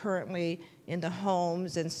is currently in the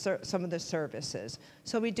homes and some of the services.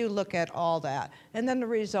 So we do look at all that. And then the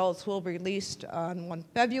results will be released on 1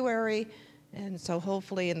 February, and so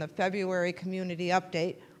hopefully in the February community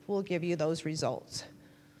update, we'll give you those results.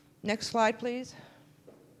 Next slide, please.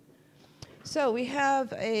 So we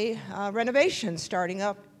have a renovation starting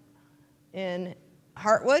up in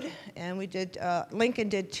Hartwood, and we did, Lincoln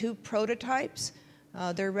did 2 prototypes.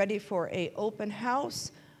 They're ready for an open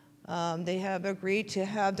house. They have agreed to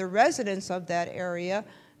have the residents of that area,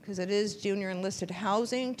 because it is junior enlisted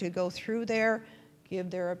housing, to go through there, give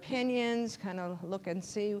their opinions, kind of look and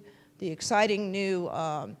see the exciting new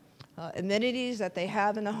amenities that they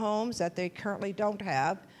have in the homes that they currently don't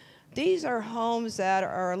have. These are homes that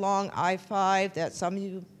are along I-5 that some of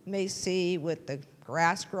you may see with the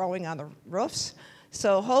grass growing on the roofs.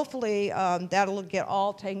 So hopefully that'll get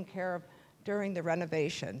all taken care of during the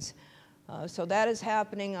renovations. So that is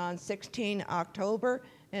happening on 16 October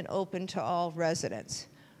and open to all residents.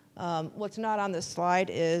 What's not on the slide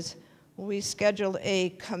is we scheduled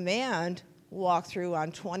a command walkthrough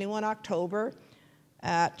on 21 October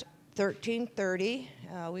at 13:30.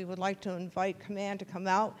 We would like to invite command to come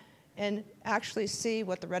out and actually see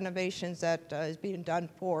what the renovations that is being done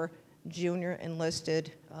for junior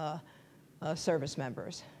enlisted service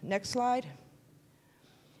members. Next slide.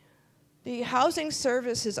 The Housing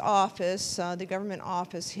Services Office, the government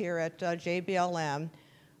office here at JBLM,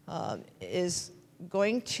 is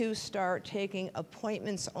going to start taking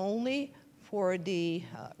appointments only for the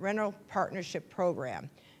rental partnership program.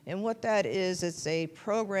 And what that is, it's a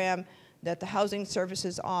program that the Housing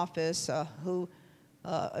Services Office, who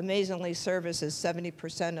amazingly services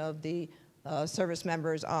 70% of the service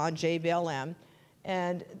members on JBLM.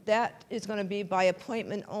 And that is going to be by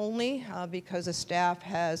appointment only because the staff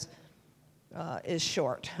is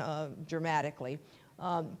short dramatically.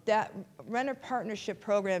 That renter partnership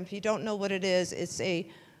program, if you don't know what it is, it's a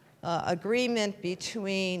agreement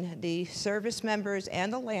between the service members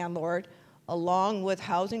and the landlord, along with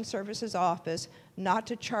Housing Services Office, not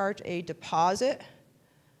to charge a deposit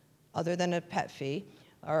other than a pet fee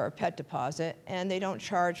or a pet deposit, and they don't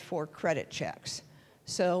charge for credit checks.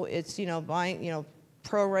 So it's, buying,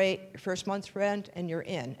 prorate your first month's rent and you're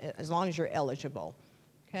in, as long as you're eligible.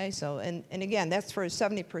 Okay, so, and again, that's for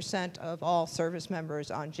 70% of all service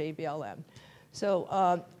members on JBLM.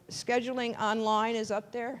 So scheduling online is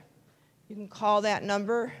up there. You can call that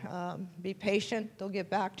number, be patient, they'll get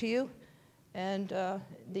back to you. And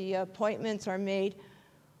the appointments are made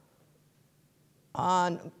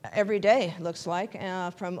on every day, looks like,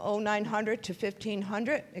 from 0900 to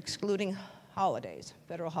 1500, excluding holidays,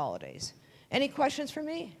 federal holidays. Any questions for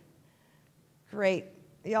me? Great.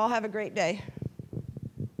 You all have a great day.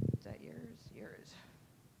 Is that yours? Yours.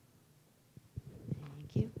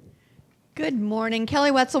 Thank you. Good morning.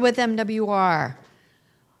 Kelly Wetzel with MWR.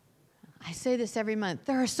 I say this every month.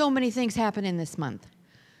 There are so many things happening this month.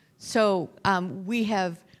 So we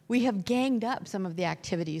have ganged up some of the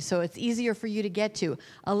activities, so it's easier for you to get to.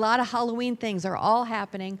 A lot of Halloween things are all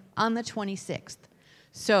happening on the 26th.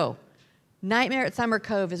 So Nightmare at Summer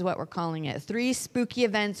Cove is what we're calling it. 3 spooky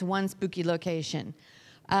events, 1 spooky location.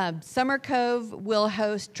 Summer Cove will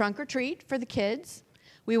host Trunk or Treat for the kids.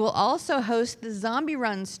 We will also host the zombie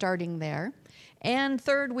run starting there. And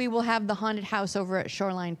third, we will have the haunted house over at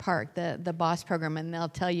Shoreline Park, the BOSS program, and they'll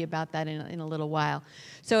tell you about that in a little while.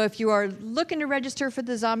 So if you are looking to register for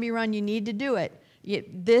the zombie run, you need to do it.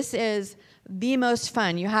 This is the most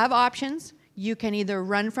fun. You have options. You can either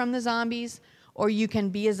run from the zombies, or you can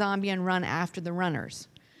be a zombie and run after the runners.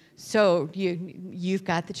 So you've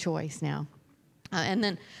got the choice now. And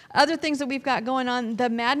then other things that we've got going on, the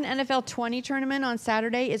Madden NFL 20 tournament on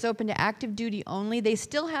Saturday is open to active duty only. They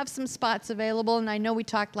still have some spots available, and I know we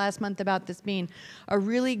talked last month about this being a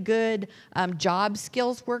really good job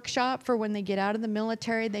skills workshop for when they get out of the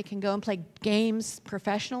military. They can go and play games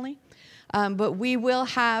professionally. But we will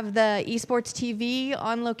have the esports TV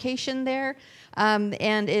on location there, and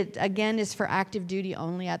it, again, is for active duty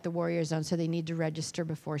only at the Warrior Zone, so they need to register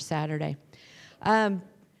before Saturday.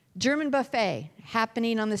 German buffet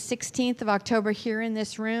happening on the 16th of October here in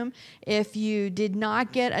this room. If you did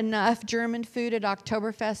not get enough German food at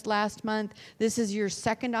Oktoberfest last month, this is your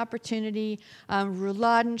second opportunity.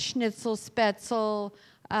 Rouladen, schnitzel, spätzle,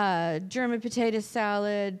 German potato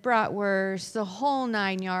salad, bratwurst, the whole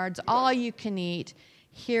 9 yards, all you can eat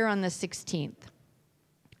here on the 16th.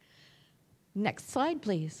 Next slide,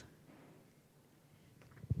 please.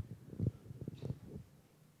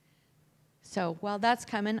 So while that's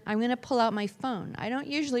coming, I'm going to pull out my phone. I don't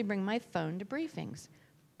usually bring my phone to briefings,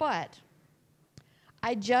 but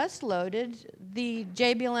I just loaded the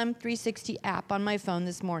JBLM 360 app on my phone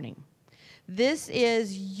this morning. This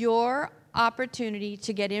is your opportunity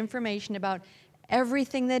to get information about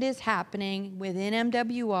everything that is happening within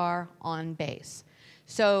MWR on base.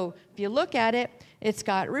 So if you look at it, it's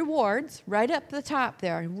got rewards right up the top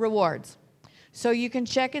there, rewards. So you can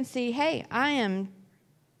check and see, hey, I am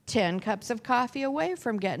 10 cups of coffee away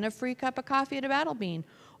from getting a free cup of coffee at a Battle Bean.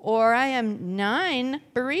 Or I am 9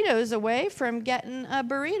 burritos away from getting a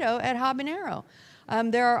burrito at Habanero.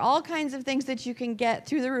 There are all kinds of things that you can get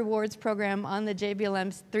through the rewards program on the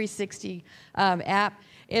JBLM 360 app.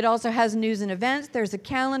 It also has news and events. There's a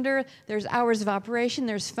calendar. There's hours of operation.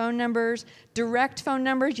 There's phone numbers, direct phone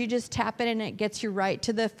numbers. You just tap it and it gets you right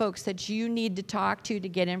to the folks that you need to talk to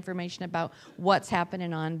get information about what's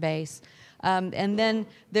happening on base. And then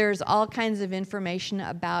there's all kinds of information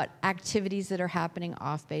about activities that are happening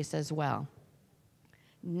off base as well.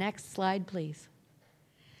 Next slide, please.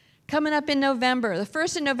 Coming up in November, the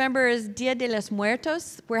 1st of November is Dia de los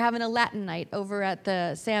Muertos. We're having a Latin night over at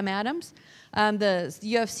the Sam Adams. The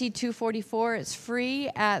UFC 244 is free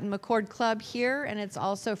at McChord Club here, and it's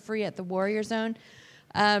also free at the Warrior Zone.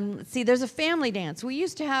 See, there's a family dance. We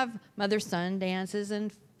used to have mother-son dances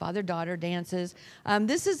and father-daughter dances.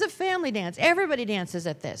 This is a family dance. Everybody dances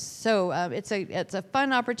at this. So it's a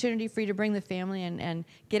fun opportunity for you to bring the family and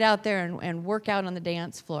get out there and work out on the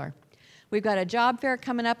dance floor. We've got a job fair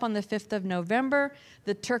coming up on the 5th of November.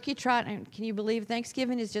 The Turkey Trot, and can you believe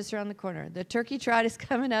Thanksgiving is just around the corner? The Turkey Trot is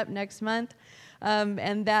coming up next month,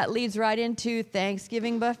 and that leads right into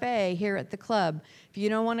Thanksgiving buffet here at the club. If you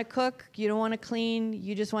don't want to cook, you don't want to clean,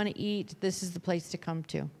 you just want to eat, this is the place to come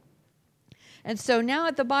to. And so now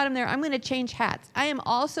at the bottom there, I'm going to change hats. I am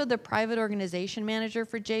also the private organization manager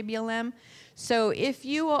for JBLM. So if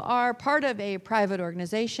you are part of a private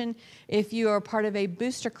organization, if you are part of a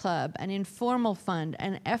booster club, an informal fund,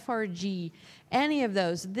 an FRG, any of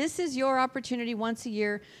those, this is your opportunity once a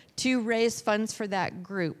year to raise funds for that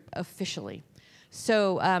group officially.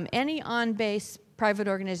 So any on-base private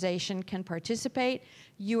organization can participate.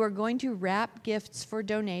 You are going to wrap gifts for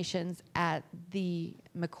donations at the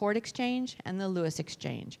McChord Exchange and the Lewis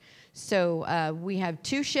Exchange. So we have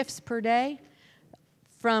 2 shifts per day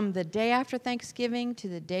from the day after Thanksgiving to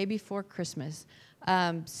the day before Christmas.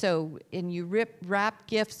 And you wrap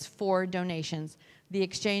gifts for donations. The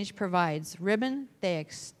exchange provides ribbon,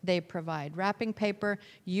 they provide wrapping paper,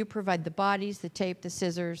 you provide the bodies, the tape, the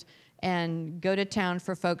scissors, and go to town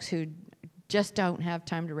for folks who just don't have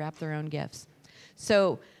time to wrap their own gifts.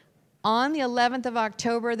 So on the 11th of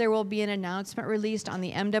October, there will be an announcement released on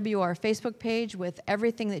the MWR Facebook page with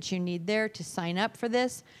everything that you need there to sign up for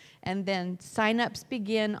this. And then sign-ups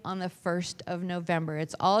begin on the 1st of November.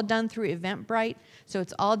 It's all done through Eventbrite, so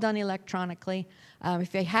it's all done electronically.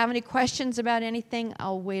 If you have any questions about anything,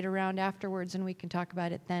 I'll wait around afterwards and we can talk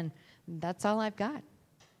about it then. That's all I've got.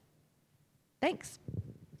 Thanks.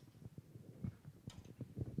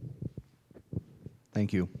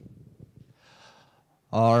 Thank you.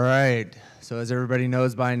 All right. So as everybody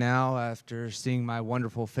knows by now, after seeing my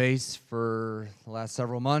wonderful face for the last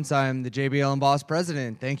several months, I'm the JBLM Boss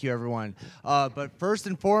President. Thank you, everyone. But first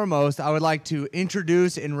and foremost, I would like to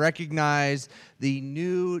introduce and recognize the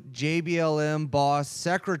new JBLM Boss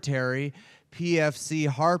Secretary, PFC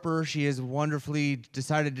Harper. She has wonderfully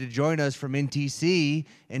decided to join us from NTC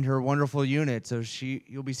in her wonderful unit. So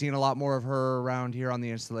you'll be seeing a lot more of her around here on the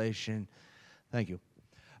installation. Thank you.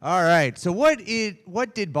 All right, so what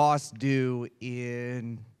did Boss do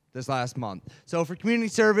in this last month? So for community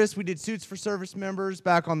service, we did suits for service members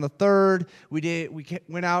back on the 3rd. We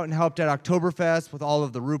went out and helped at Oktoberfest with all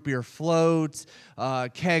of the root beer floats,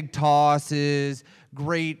 keg tosses,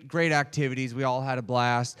 great activities. We all had a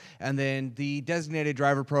blast. And then the designated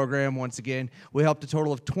driver program, once again, we helped a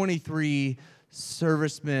total of 23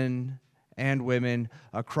 servicemen and women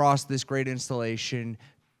across this great installation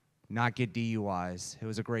not get DUIs. It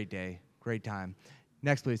was a great day, great time.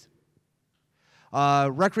 Next, please.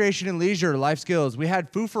 Recreation and leisure, life skills. We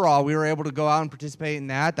had Foo-for-All. We were able to go out and participate in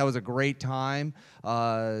that. That was a great time.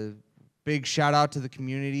 Big shout out to the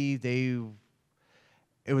community.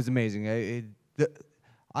 It was amazing.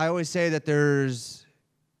 I always say that there's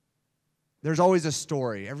always a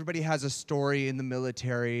story. Everybody has a story in the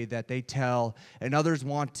military that they tell, and others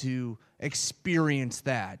want to experience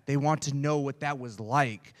that. They want to know what that was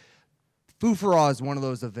like. Foo-for-All is one of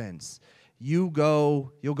those events. You'll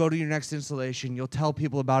go to your next installation, you'll tell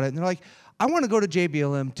people about it, and they're like, I want to go to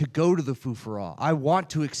JBLM to go to the Foo-for-All. I want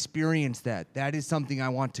to experience that. That is something I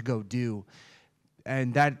want to go do.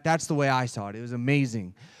 And that's the way I saw it. It was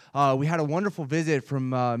amazing. We had a wonderful visit from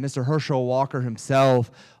Mr. Herschel Walker himself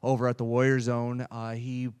over at the Warrior Zone.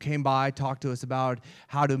 He came by, talked to us about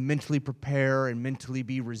how to mentally prepare and mentally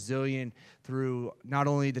be resilient through not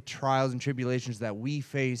only the trials and tribulations that we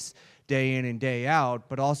face day in and day out,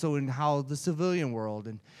 but also in how the civilian world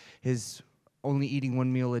and his only eating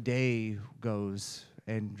 1 meal a day goes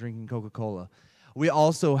and drinking Coca-Cola. We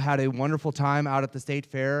also had a wonderful time out at the State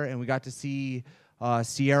Fair, and we got to see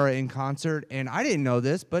Sierra in concert. And I didn't know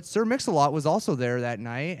this, but Sir Mix-a-Lot was also there that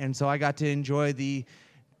night, and so I got to enjoy the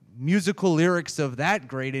musical lyrics of that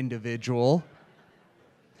great individual.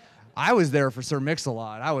 I was there for Sir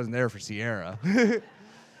Mix-a-Lot. I wasn't there for Sierra.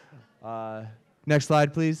 Next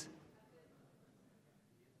slide, please.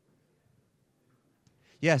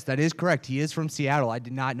 Yes, that is correct. He is from Seattle. I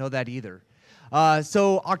did not know that either.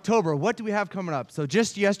 So October, what do we have coming up? So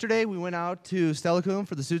just yesterday, we went out to Stellacum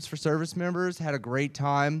for the Suits for Service members, had a great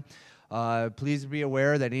time. Please be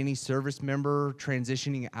aware that any service member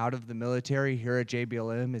transitioning out of the military here at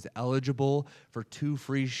JBLM is eligible for 2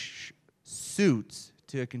 free suits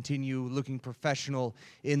to continue looking professional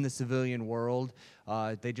in the civilian world.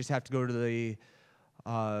 They just have to go to the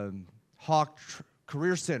Hawk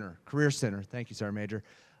Career Center, thank you, Sergeant Major,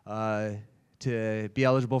 to be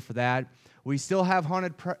eligible for that. We still have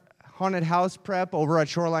haunted house prep over at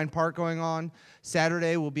Shoreline Park going on.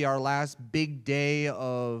 Saturday will be our last big day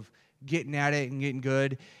of getting at it and getting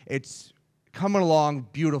good. It's coming along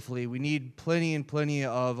beautifully. We need plenty and plenty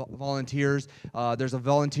of volunteers. There's a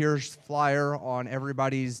volunteers flyer on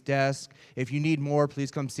everybody's desk. If you need more, please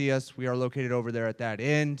come see us. We are located over there at that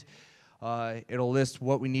end. It'll list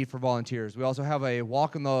what we need for volunteers. We also have a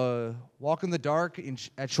walk in the dark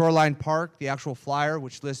at Shoreline Park, the actual flyer,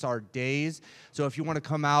 which lists our days. So if you want to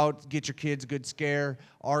come out, get your kids a good scare,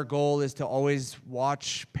 our goal is to always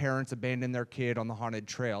watch parents abandon their kid on the haunted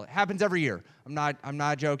trail. It happens every year. I'm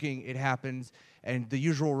not joking. It happens, and the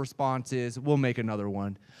usual response is, "We'll make another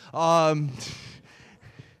one."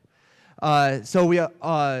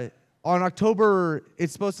 On October,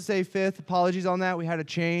 it's supposed to say 5th. Apologies on that. We had a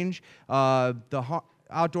change. The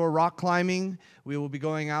outdoor rock climbing. We will be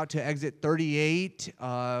going out to exit 38,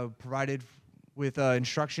 provided with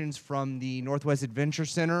instructions from the Northwest Adventure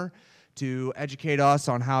Center to educate us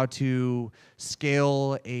on how to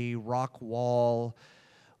scale a rock wall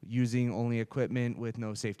using only equipment with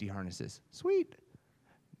no safety harnesses. Sweet.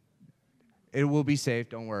 It will be safe,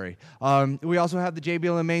 don't worry. We also have the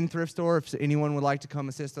JBLM main thrift store if anyone would like to come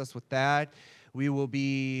assist us with that. We will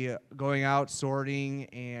be going out, sorting,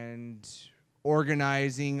 and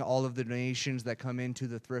organizing all of the donations that come into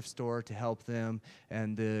the thrift store to help them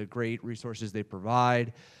and the great resources they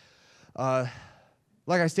provide.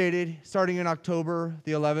 Like I stated, starting in October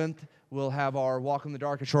the 11th, we'll have our Walk in the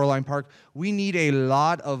Dark at Shoreline Park. We need a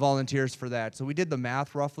lot of volunteers for that. So we did the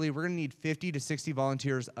math roughly. We're going to need 50 to 60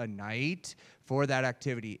 volunteers a night for that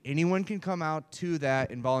activity. Anyone can come out to that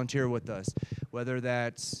and volunteer with us, whether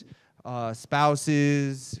that's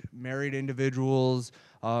spouses, married individuals.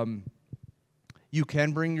 You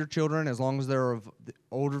can bring your children as long as they're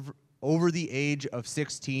over the age of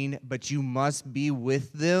 16, but you must be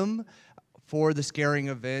with them for the scaring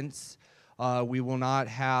events. We will not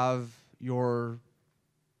have your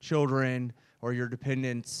children or your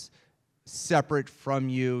dependents separate from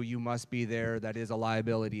you. You must be there. That is a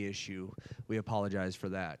liability issue. We apologize for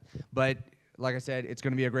that. But like I said, it's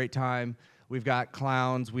going to be a great time. We've got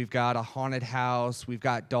clowns. We've got a haunted house. We've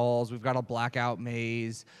got dolls. We've got a blackout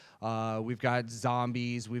maze. We've got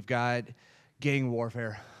zombies. We've got gang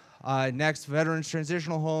warfare. Next, Veterans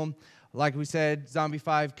Transitional Home. Like we said, Zombie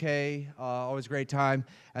 5K, always a great time.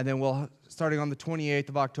 And then starting on the 28th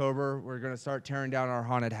of October, we're going to start tearing down our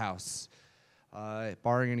haunted house.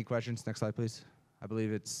 Barring any questions, next slide, please. I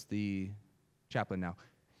believe it's the chaplain now.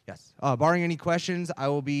 Yes. Barring any questions, I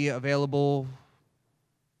will be available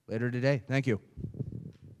later today. Thank you.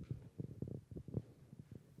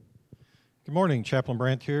 Good morning, Chaplain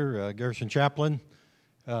Brandt here, Garrison Chaplain.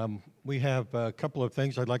 We have a couple of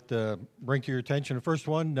things I'd like to bring to your attention. The first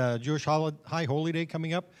one, Jewish High Holy Day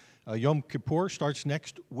coming up. Yom Kippur starts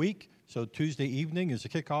next week, so Tuesday evening is the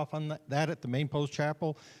kickoff on that at the Main Post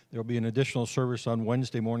Chapel. There will be an additional service on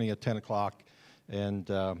Wednesday morning at 10 o'clock and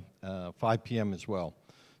 5 p.m. as well.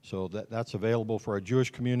 So that's available for our Jewish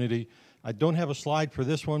community. I don't have a slide for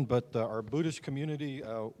this one, but our Buddhist community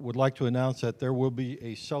would like to announce that there will be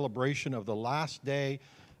a celebration of the last day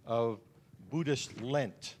of Buddhist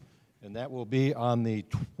Lent, and that will be on the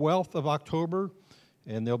 12th of October,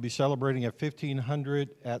 and they'll be celebrating at 1500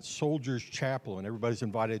 at Soldiers Chapel, and everybody's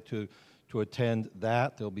invited to attend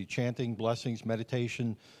that. There'll be chanting, blessings,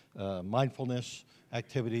 meditation, mindfulness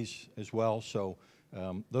activities as well. So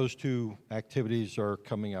those two activities are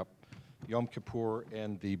coming up, Yom Kippur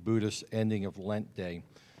and the Buddhist ending of Lent Day.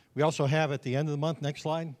 We also have at the end of the month, next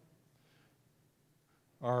slide,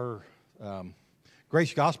 our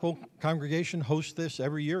Grace Gospel Congregation hosts this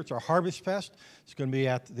every year. It's our Harvest Fest. It's going to be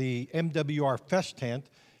at the MWR Fest tent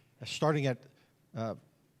starting at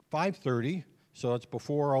 5:30. So it's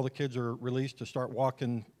before all the kids are released to start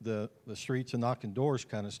walking the streets and knocking doors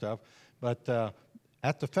kind of stuff. But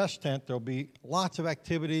at the Fest tent, there'll be lots of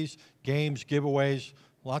activities, games, giveaways,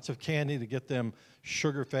 lots of candy to get them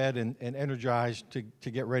sugar-fed and energized to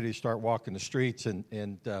get ready to start walking the streets and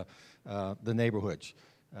the neighborhoods.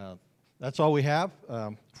 That's all we have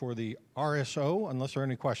for the RSO, unless there are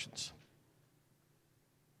any questions.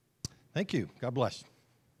 Thank you. God bless.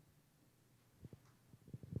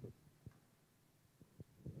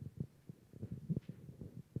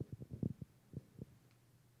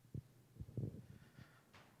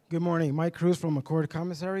 Good morning. Mike Cruz from McChord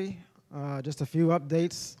Commissary. Just a few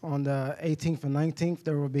updates. On the 18th and 19th,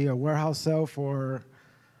 there will be a warehouse sale for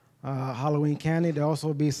Halloween candy. There will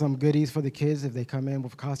also be some goodies for the kids if they come in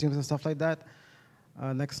with costumes and stuff like that.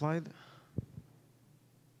 Next slide.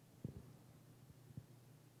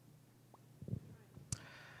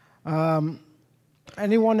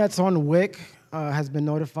 Anyone that's on WIC has been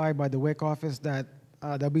notified by the WIC office that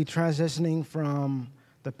they'll be transitioning from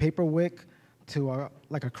the paper WIC to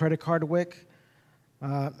like a credit card WIC.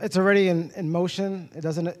 It's already in motion.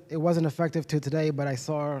 It wasn't effective to today, but I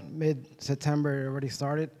saw mid-September it already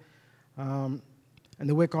started. And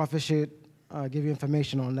the WIC office should give you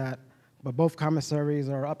information on that. But both commissaries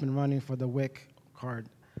are up and running for the WIC card.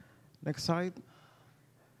 Next slide.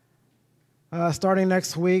 Starting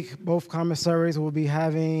next week, both commissaries will be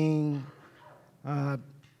having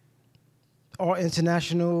all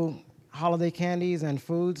international holiday candies and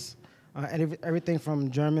foods. Everything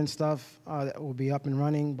from German stuff that will be up and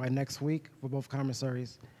running by next week for both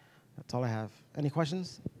commissaries. That's all I have. Any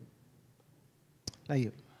questions? Thank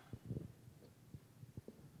you.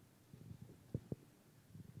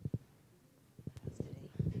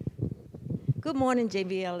 Good morning,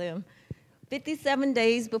 JBLM. 57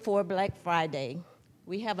 days before Black Friday.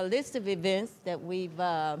 We have a list of events that we've,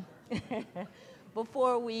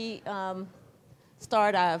 before we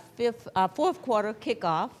start our fourth quarter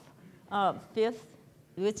kickoff, 5th,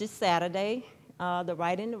 which is Saturday. The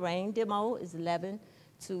Ride in the Rain demo is 11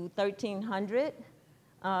 to 1300.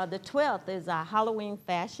 The 12th is our Halloween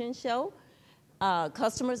fashion show.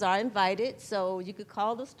 Customers are invited, so you could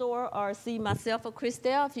call the store or see myself or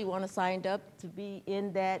Christelle if you want to sign up to be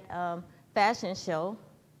in that fashion show.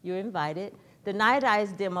 You're invited. The Night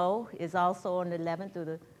Eyes demo is also on the 11th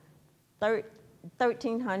through the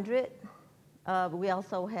 1300. We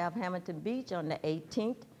also have Hamilton Beach on the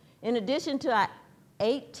 18th. In addition to our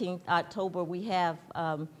 18th October, we have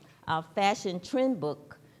our fashion trend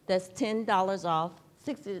book that's $10 off,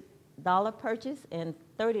 $60 purchase, and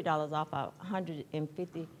 $30 off our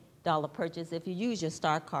 $150 purchase if you use your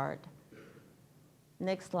Star card.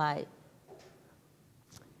 Next slide.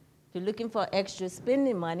 If you're looking for extra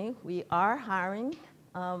spending money, we are hiring.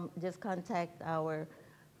 Just contact our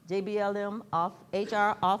JBLM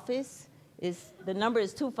HR office. The number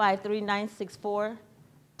is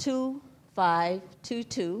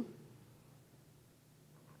 253-964-2522.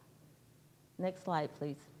 Next slide,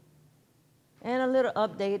 please. And a little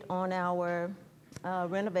update on our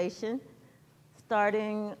renovation.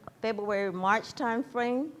 Starting February, March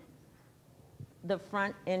timeframe, the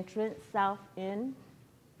front entrance, south end,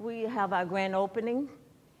 we have our grand opening,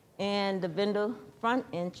 and the vendor front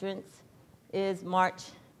entrance is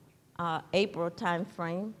March, April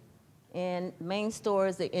timeframe, and main store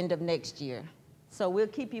is the end of next year. So we'll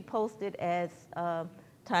keep you posted as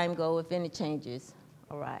time goes if any changes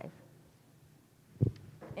arrive.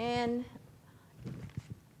 And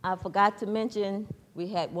I forgot to mention, we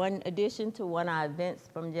had one addition to one of our events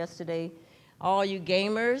from yesterday. All you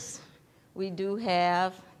gamers, we do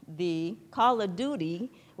have the Call of Duty,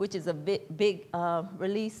 which is a big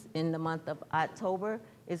release in the month of October.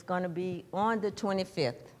 It's going to be on the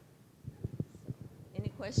 25th. Any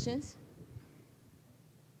questions?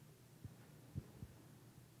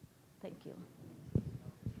 Thank you.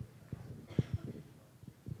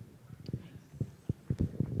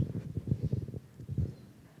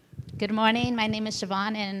 Good morning. My name is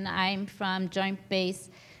Siobhan, and I'm from Joint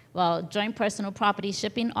Personal Property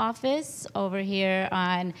Shipping Office over here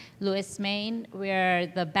on Lewis, Maine. We're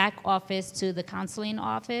the back office to the counseling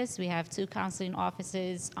office. We have two counseling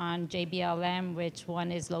offices on JBLM, which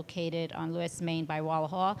one is located on Lewis, Maine by Wall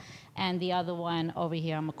Hall, and the other one over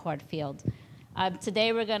here on McChord Field.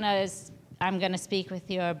 Today I'm going to speak with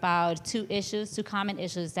you about two common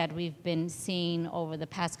issues that we've been seeing over the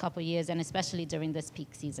past couple years, and especially during this peak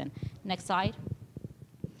season. Next slide.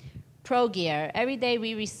 Pro gear. Every day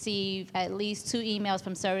we receive at least 2 emails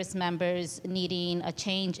from service members needing a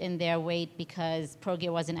change in their weight because pro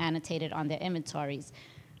gear wasn't annotated on their inventories.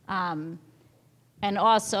 And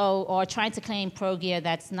also, or trying to claim pro gear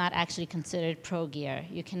that's not actually considered pro gear.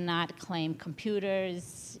 You cannot claim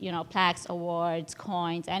computers, plaques, awards,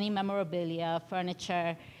 coins, any memorabilia,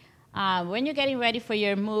 furniture. When you're getting ready for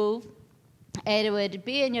your move, it would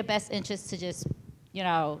be in your best interest to just,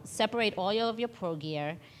 separate all of your pro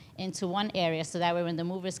gear into one area so that way when the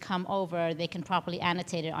movers come over, they can properly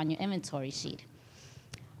annotate it on your inventory sheet.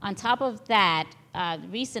 On top of that,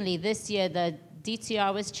 recently this year, the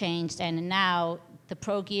DTR was changed, and now the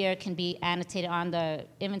pro gear can be annotated on the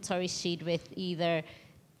inventory sheet with either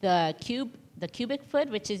the cubic foot,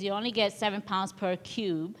 which is you only get 7 pounds per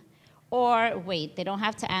cube, or weight. They don't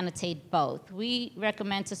have to annotate both. We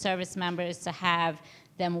recommend to service members to have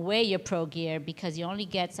them weigh your pro gear because you only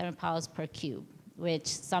get 7 pounds per cube, which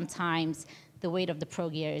sometimes the weight of the pro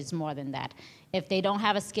gear is more than that. If they don't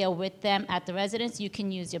have a scale with them at the residence, you can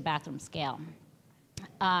use your bathroom scale.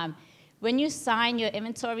 When you sign your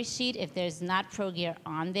inventory sheet, if there's not pro gear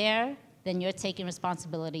on there, then you're taking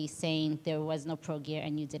responsibility saying there was no pro gear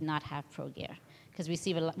and you did not have pro gear. Because we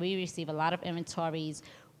receive a lot of inventories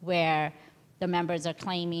where the members are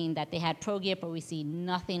claiming that they had pro gear, but we see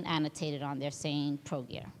nothing annotated on there saying pro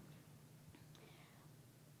gear.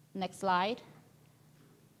 Next slide.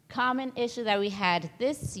 Common issue that we had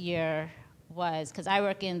this year was, because I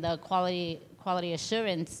work in the quality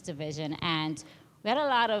assurance division, and we had a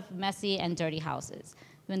lot of messy and dirty houses.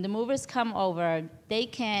 When the movers come over, they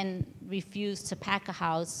can refuse to pack a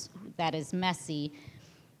house that is messy.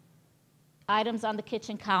 Items on the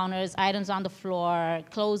kitchen counters, items on the floor,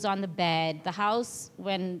 clothes on the bed. The house,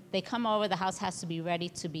 when they come over, the house has to be ready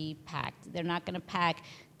to be packed. They're not going to pack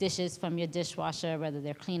dishes from your dishwasher, whether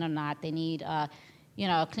they're clean or not. They need a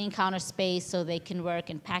clean counter space so they can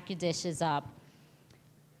work and pack your dishes up.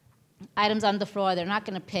 items on the floor. They're not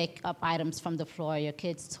going to pick up items from the floor, your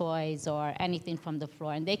kids' toys or anything from the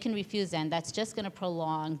floor, and they can refuse that, and that's just going to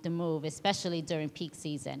prolong the move, especially during peak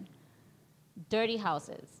season. Dirty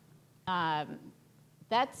houses.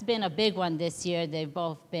 That's been a big one this year. They've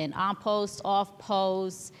both been on post, off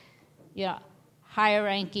post, you know, higher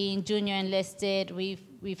ranking, junior enlisted.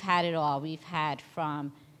 We've had it all. We've had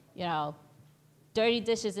from, you know, dirty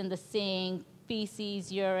dishes in the sink,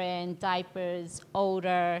 feces, urine, diapers,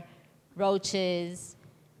 odor, roaches,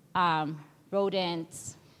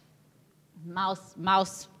 rodents,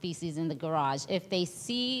 mouse feces in the garage. If they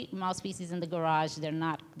see mouse feces in the garage,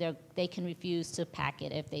 they can refuse to pack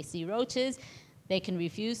it. If they see roaches, they can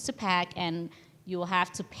refuse to pack, and you will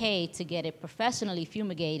have to pay to get it professionally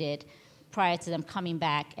fumigated prior to them coming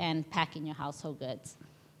back and packing your household goods.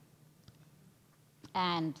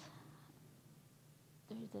 And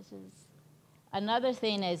another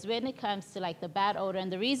thing is when it comes to like the bad odor,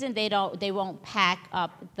 and the reason they won't pack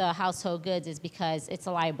up the household goods is because it's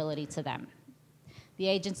a liability to them. The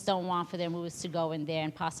agents don't want for their movers to go in there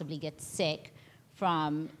and possibly get sick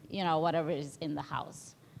from, you know, whatever is in the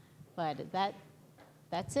house. But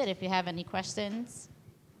that's it. If you have any questions.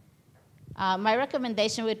 My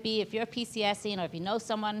recommendation would be if you're PCSing or if you know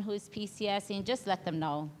someone who's PCSing, just let them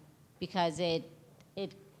know, because it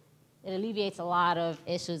alleviates a lot of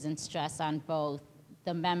issues and stress on both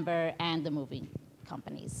the member and the moving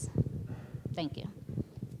companies. Thank you.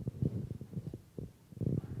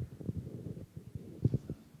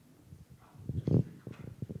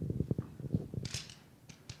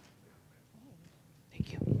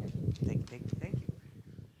 Thank you. Thank you.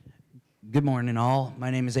 Good morning, all. My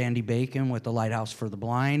name is Andy Bacon with the Lighthouse for the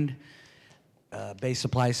Blind. Base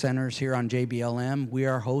Supply Centers here on JBLM. We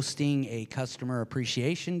are hosting a Customer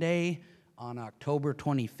Appreciation Day on October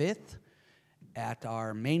 25th at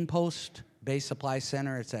our main post Base Supply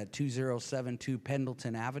Center. It's at 2072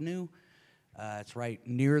 Pendleton Avenue. It's right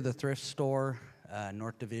near the thrift store,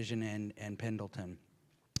 North Division and Pendleton.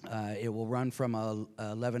 It will run from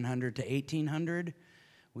 1100 to 1800.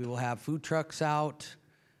 We will have food trucks out,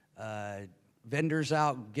 vendors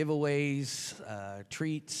out, giveaways,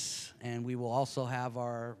 treats, and we will also have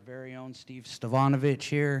our very own Steve Stavanovich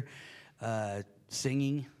here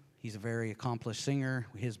singing. He's a very accomplished singer.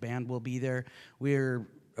 His band will be there. We're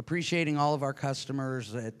appreciating all of our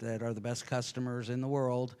customers that are the best customers in the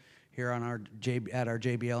world here on at our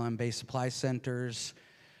JBLM Base Supply Centers.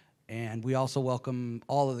 And we also welcome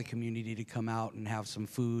all of the community to come out and have some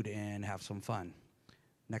food and have some fun.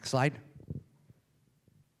 Next slide.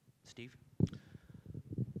 Steve.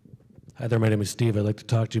 Hi there, my name is Steve. I'd like to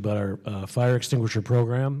talk to you about our fire extinguisher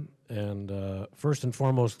program. And first and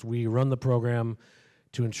foremost, we run the program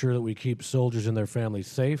to ensure that we keep soldiers and their families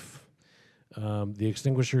safe. The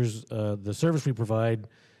extinguishers, the service we provide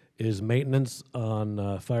is maintenance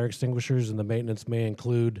on fire extinguishers, and the maintenance may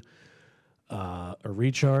include a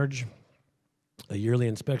recharge, a yearly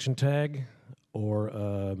inspection tag, or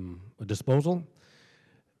a disposal.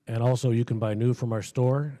 And also, you can buy new from our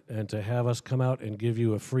store, and to have us come out and give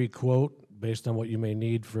you a free quote based on what you may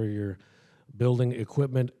need for your building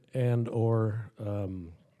equipment and or,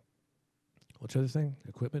 what's the other thing?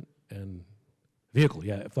 Equipment and vehicle,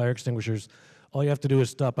 yeah, fire extinguishers. All you have to do is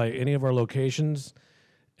stop by any of our locations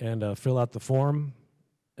and fill out the form,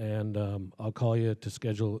 and I'll call you to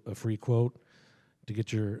schedule a free quote to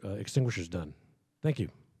get your extinguishers done. Thank you.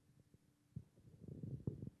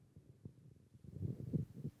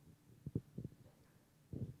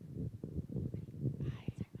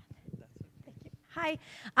 Hi,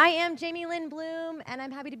 I am Jamie Lynn Bloom, and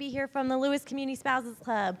I'm happy to be here from the Lewis Community Spouses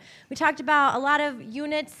Club. We talked about a lot of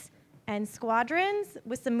units and squadrons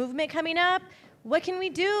with some movement coming up. What can we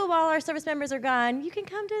do while our service members are gone? You can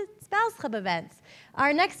come to Spouse Club events.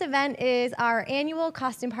 Our next event is our annual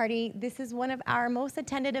costume party. This is one of our most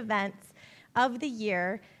attended events of the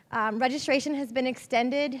year. Registration has been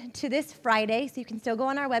extended to this Friday, so you can still go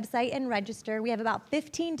on our website and register. We have about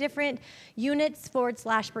 15 different units,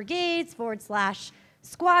 /brigades,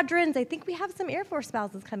 /squadrons. I think we have some Air Force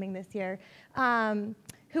spouses coming this year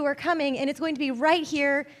who are coming, and it's going to be right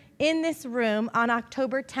here in this room on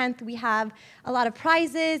October 10th. We have a lot of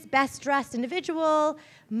prizes, best dressed individual,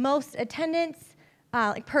 most attendance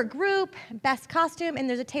like per group, best costume, and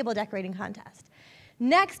there's a table decorating contest.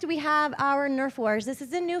 Next, we have our Nerf Wars. This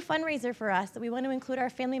is a new fundraiser for us that we want to include our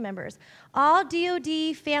family members. All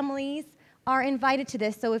DoD families are invited to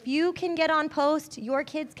this, so if you can get on post, your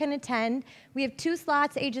kids can attend. We have 2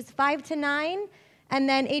 slots, ages 5 to 9, and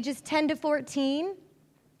then ages 10 to 14.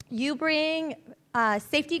 You bring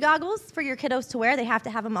safety goggles for your kiddos to wear. They have to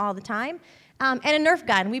have them all the time. and a Nerf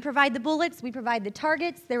gun. We provide the bullets, we provide the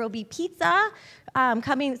targets. There will be pizza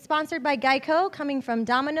coming, sponsored by Geico, coming from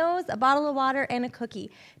Domino's, a bottle of water, and a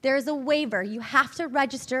cookie. There is a waiver. You have to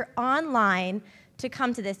register online to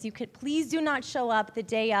come to this. You could please do not show up the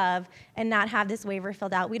day of and not have this waiver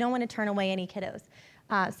filled out. We don't want to turn away any kiddos.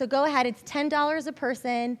 So go ahead, it's $10 a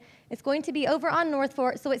person. It's going to be over on North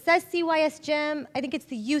Fort. So it says CYS Gym. I think it's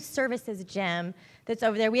the Youth Services Gym that's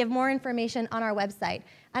over there. We have more information on our website.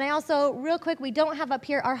 And I also, real quick, we don't have up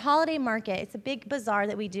here our holiday market. It's a big bazaar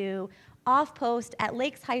that we do off post at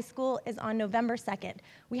Lakes High School is on November 2nd.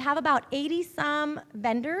 We have about 80-some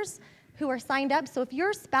vendors who are signed up. So if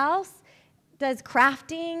your spouse does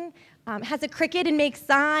crafting, has a Cricut and makes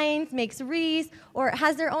signs, makes wreaths, or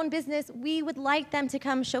has their own business, we would like them to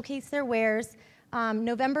come showcase their wares.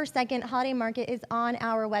 November 2nd, Holiday Market is on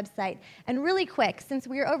our website. And really quick, since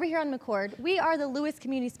we're over here on McChord, we are the Lewis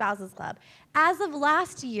Community Spouses Club. As of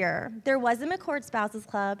last year, there was a McChord Spouses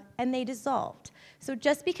Club, and they dissolved. So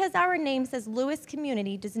just because our name says Lewis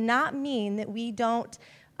Community does not mean that we don't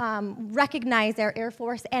recognize our Air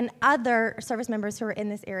Force and other service members who are in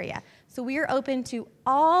this area. So we are open to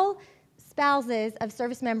all spouses of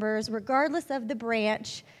service members, regardless of the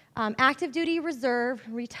branch, active duty, reserve,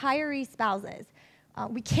 retiree spouses.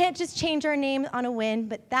 We can't just change our name on a whim,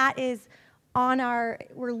 but that is on our,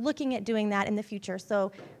 we're looking at doing that in the future.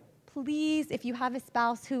 So please, if you have a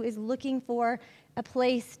spouse who is looking for a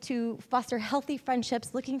place to foster healthy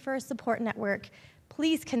friendships, looking for a support network,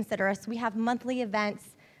 please consider us. We have monthly events,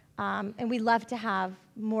 and we love to have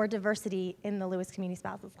more diversity in the Lewis Community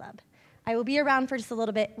Spouses Club. I will be around for just a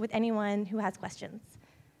little bit with anyone who has questions.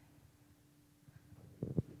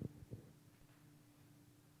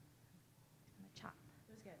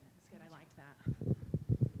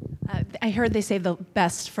 I heard they say the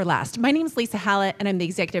best for last. My name is Lisa Hallett, and I'm the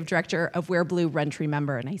Executive Director of Wear Blue Run to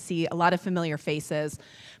Remember, and I see a lot of familiar faces,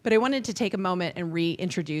 but I wanted to take a moment and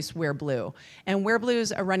reintroduce Wear Blue. And Wear Blue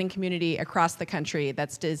is a running community across the country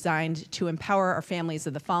that's designed to empower our families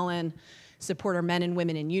of the fallen, support our men and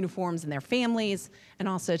women in uniforms and their families, and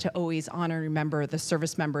also to always honor and remember the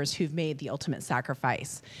service members who've made the ultimate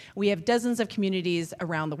sacrifice. We have dozens of communities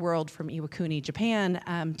around the world, from Iwakuni,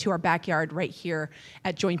 Japan, to our backyard right here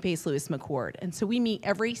at Joint Base Lewis McChord. And so we meet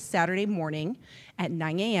every Saturday morning at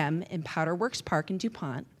 9 a.m. in Powder Works Park in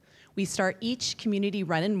DuPont. We start each community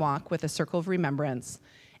run and walk with a circle of remembrance,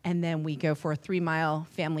 and then we go for a 3-mile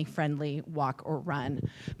family-friendly walk or run.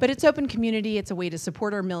 But it's open community. It's a way to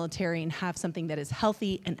support our military and have something that is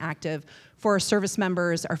healthy and active for our service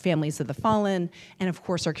members, our families of the fallen, and of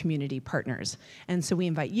course our community partners. And so we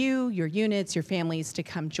invite you, your units, your families to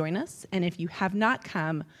come join us. And if you have not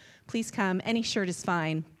come, please come. Any shirt is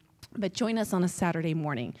fine. But join us on a Saturday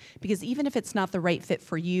morning, because even if it's not the right fit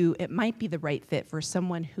for you, it might be the right fit for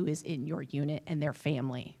someone who is in your unit and their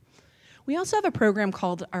family. We also have a program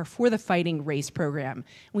called our For the Fighting Race program.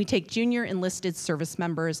 We take junior enlisted service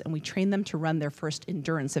members and we train them to run their first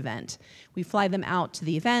endurance event. We fly them out to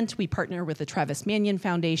the event. We partner with the Travis Manion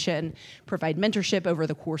Foundation, provide mentorship over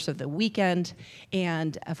the course of the weekend,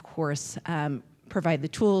 and of course, provide the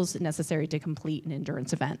tools necessary to complete an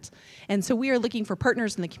endurance event. And so we are looking for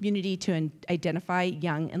partners in the community to identify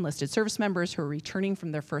young enlisted service members who are returning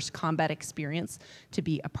from their first combat experience to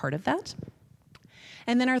be a part of that.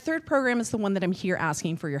 And then our third program is the one that I'm here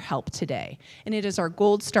asking for your help today, and it is our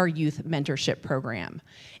Gold Star Youth Mentorship Program.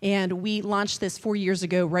 And we launched this 4 years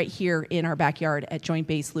ago right here in our backyard at Joint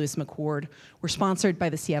Base Lewis McChord. We're sponsored by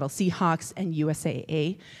the Seattle Seahawks and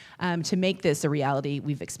USAA. To make this a reality,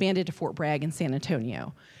 we've expanded to Fort Bragg and San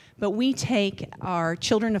Antonio. But we take our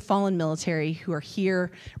children of fallen military who are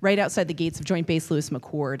here right outside the gates of Joint Base Lewis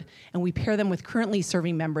McChord, and we pair them with currently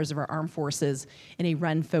serving members of our armed forces in a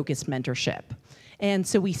run-focused mentorship. And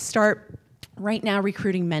so we start right now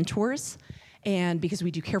recruiting mentors, and because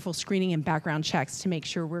we do careful screening and background checks to make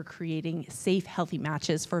sure we're creating safe, healthy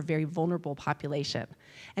matches for a very vulnerable population.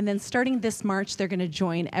 And then starting this March, they're gonna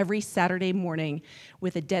join every Saturday morning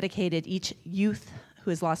with a dedicated, each youth who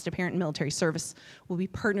has lost a parent in military service will be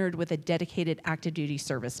partnered with a dedicated active duty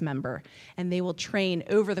service member. And they will train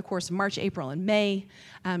over the course of March, April, and May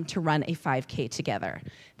to run a 5K together.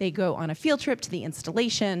 They go on a field trip to the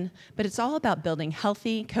installation, but it's all about building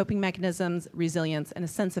healthy coping mechanisms, resilience, and a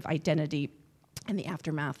sense of identity in the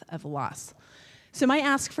aftermath of loss. So my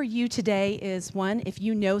ask for you today is, one, if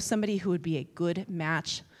you know somebody who would be a good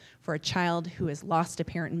match for a child who has lost a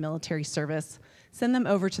parent in military service, send them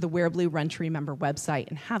over to the Wear Blue Run to Remember website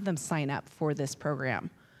and have them sign up for this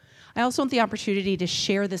program. I also want the opportunity to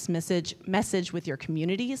share this message with your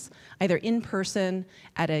communities, either in person,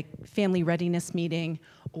 at a family readiness meeting,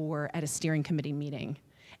 or at a steering committee meeting.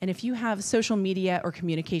 And if you have social media or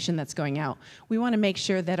communication that's going out, we want to make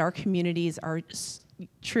sure that our communities, our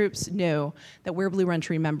troops know that Wear Blue Run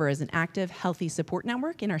to Remember is an active, healthy support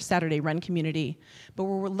network in our Saturday Run community, but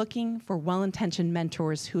we're looking for well-intentioned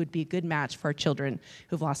mentors who would be a good match for our children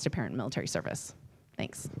who've lost a parent in military service.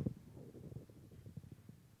 Thanks.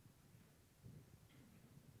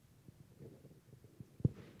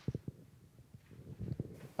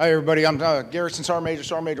 Hi everybody, I'm Garrison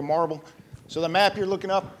Sergeant Major Marble. So the map you're looking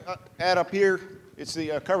at up here, it's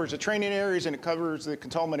covers the training areas and it covers the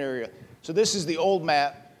cantonment area. So this is the old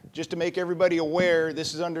map. Just to make everybody aware,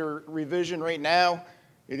 this is under revision right now.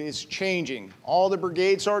 It is changing. All the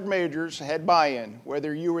brigade sergeant majors had buy-in.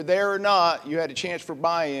 Whether you were there or not, you had a chance for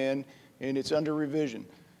buy-in, and it's under revision.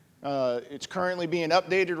 It's currently being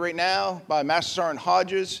updated right now by Master Sergeant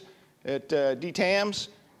Hodges at DTAMS.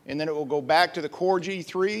 And then it will go back to the Core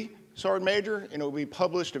G3 Sergeant Major, and it will be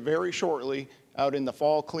published very shortly out in the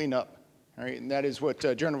fall cleanup. All right, and that is what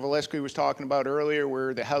General Valesky was talking about earlier,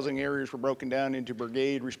 where the housing areas were broken down into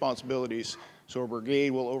brigade responsibilities. So a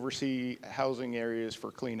brigade will oversee housing areas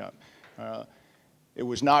for cleanup. It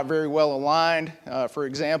was not very well aligned. For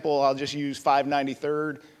example, I'll just use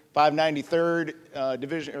 593rd. 593rd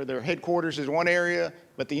Division, or their headquarters is one area,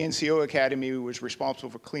 but the NCO Academy was responsible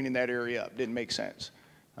for cleaning that area up. Didn't make sense.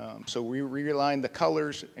 So we realigned the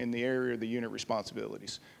colors in the area of the unit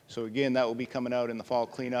responsibilities. So again, that will be coming out in the fall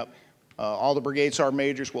cleanup. All the brigade sergeant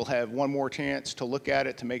majors will have one more chance to look at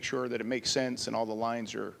it to make sure that it makes sense and all the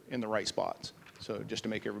lines are in the right spots. So just to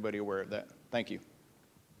make everybody aware of that. Thank you.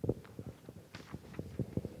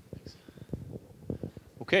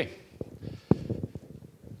 Okay.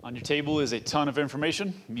 On your table is a ton of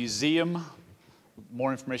information. Museum,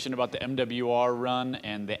 more information about the MWR run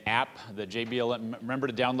and the app, the JBLM. Remember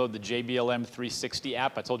to download the JBLM 360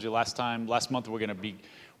 app. I told you last month we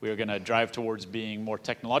are going to drive towards being more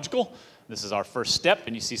technological. This is our first step,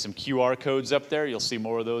 and you see some QR codes up there. You'll see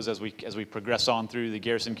more of those as we progress on through the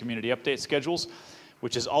Garrison Community Update schedules,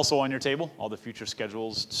 which is also on your table, all the future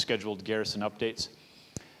scheduled Garrison updates.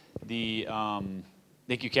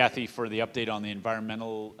 Thank you, Kathy, for the update on the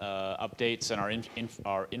environmental updates, and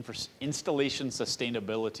our installation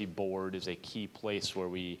sustainability board is a key place where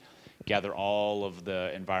we gather all of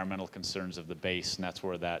the environmental concerns of the base, and that's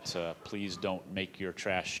where that please don't make your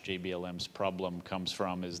trash JBLM's problem comes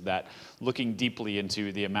from, is that looking deeply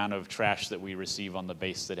into the amount of trash that we receive on the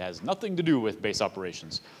base that has nothing to do with base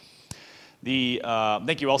operations.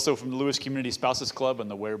 Thank you also from the Lewis Community Spouses Club and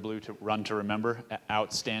the Wear Blue Run to Remember.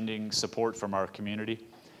 Outstanding support from our community.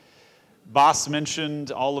 Boss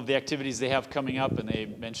mentioned all of the activities they have coming up, and they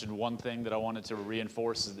mentioned one thing that I wanted to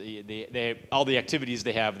reinforce is all the activities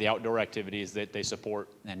they have, the outdoor activities that they support.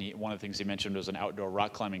 And one of the things he mentioned was an outdoor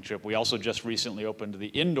rock climbing trip. We also just recently opened the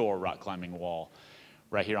indoor rock climbing wall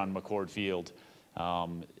right here on McChord Field.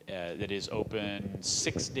 That is open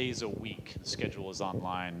 6 days a week. The schedule is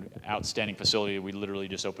online. Outstanding facility. We literally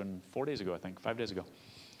just opened 4 days ago, I think, 5 days ago.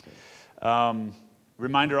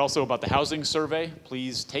 Reminder also about the housing survey.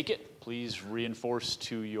 Please take it. Please reinforce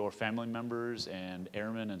to your family members and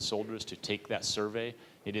airmen and soldiers to take that survey.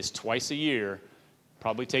 It is twice a year.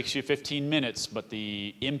 Probably takes you 15 minutes, but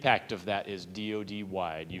the impact of that is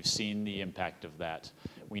DoD-wide. You've seen the impact of that.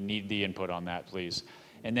 We need the input on that, please.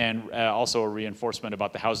 And then also a reinforcement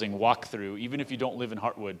about the housing walkthrough. Even if you don't live in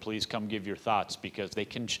Heartwood, please come give your thoughts, because they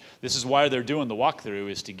can. This is why they're doing the walkthrough,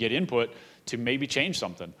 is to get input to maybe change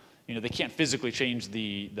something. You know, they can't physically change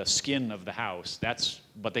the skin of the house.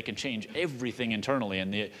 But they can change everything internally.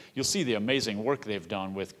 And you'll see the amazing work they've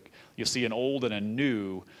done with. You'll see an old and a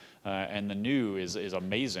new, and the new is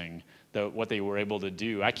amazing. What they were able to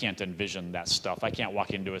do. I can't envision that stuff. I can't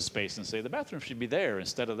walk into a space and say the bathroom should be there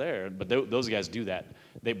instead of there. But those guys do that.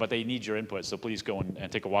 But they need your input, so please go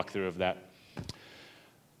and take a walkthrough of that.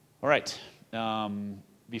 All right.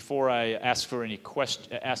 Before I ask for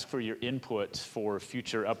your input for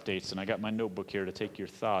future updates, and I got my notebook here to take your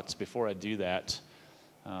thoughts. Before I do that,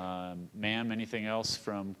 ma'am, anything else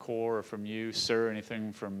from Corps or from you, sir?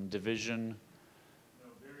 Anything from Division?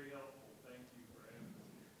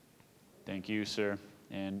 Thank you, sir.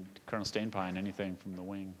 And Colonel Stainpine, anything from the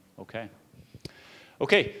wing? Okay.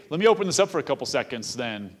 Okay, let me open this up for a couple seconds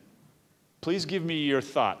then. Please give me your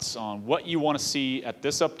thoughts on what you want to see at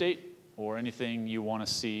this update or anything you want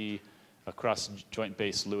to see across Joint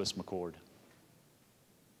Base Lewis McChord.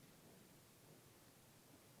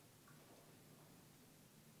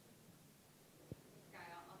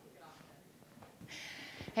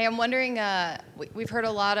 Hey, I'm wondering, we've heard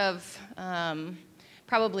a lot of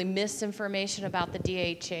probably misinformation about the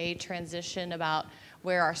DHA transition, about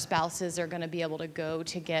where our spouses are going to be able to go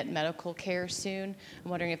to get medical care soon.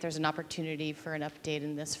 I'm wondering if there's an opportunity for an update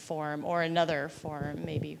in this forum or another forum,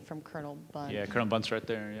 maybe from Colonel Bunt. Yeah, Colonel Bunt's right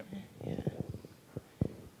there. Yep. Yeah.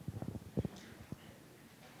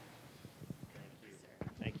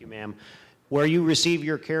 Thank you, ma'am. Where you receive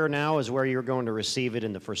your care now is where you're going to receive it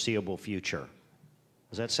in the foreseeable future.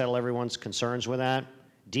 Does that settle everyone's concerns with that?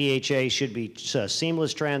 DHA should be a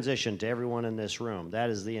seamless transition to everyone in this room. That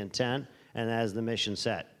is the intent, and that is the mission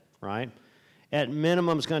set, right? At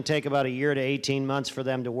minimum, it's going to take about a year to 18 months for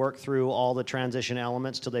them to work through all the transition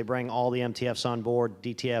elements till they bring all the MTFs on board,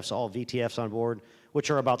 DTFs, all VTFs on board, which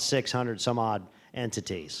are about 600 some odd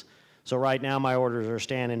entities. So right now, my orders are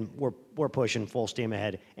standing, we're pushing full steam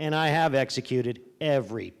ahead. And I have executed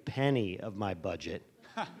every penny of my budget.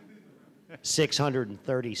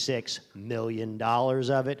 $636 million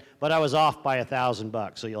of it, but I was off by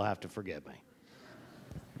 $1,000, so you'll have to forgive me.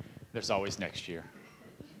 There's always next year.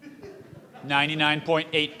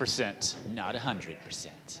 99.8%, not 100%.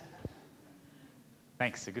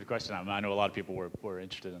 Thanks, a good question. I know a lot of people were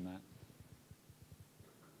interested in that.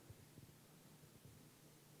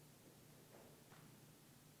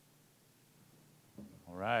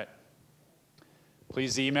 All right.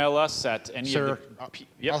 Please email us at any Sir, of the...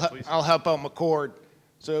 Yep, please. I'll help out McChord.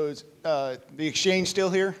 So is the exchange still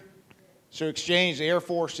here? So exchange, the Air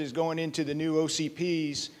Force is going into the new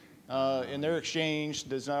OCPs, and their exchange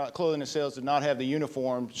does not, clothing and sales does not have the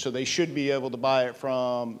uniform, so they should be able to buy it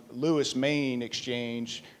from Lewis Main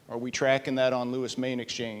Exchange. Are we tracking that on Lewis Main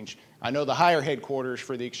Exchange? I know the higher headquarters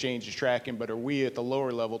for the exchange is tracking, but are we at the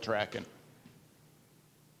lower level tracking?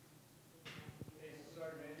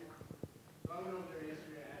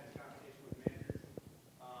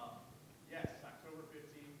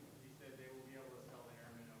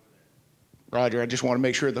 Roger, I just want to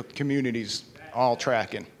make sure the community's all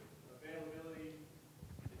tracking.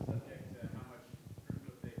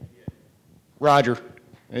 Roger,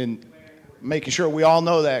 and making sure we all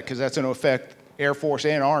know that, because that's going to affect Air Force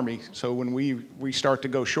and Army. So when we start to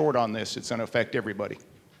go short on this, it's going to affect everybody.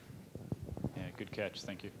 Yeah, good catch.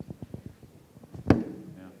 Thank you. Yeah.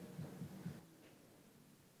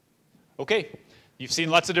 Okay. You've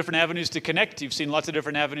seen lots of different avenues to connect. You've seen lots of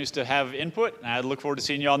different avenues to have input. And I look forward to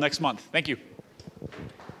seeing you all next month. Thank you.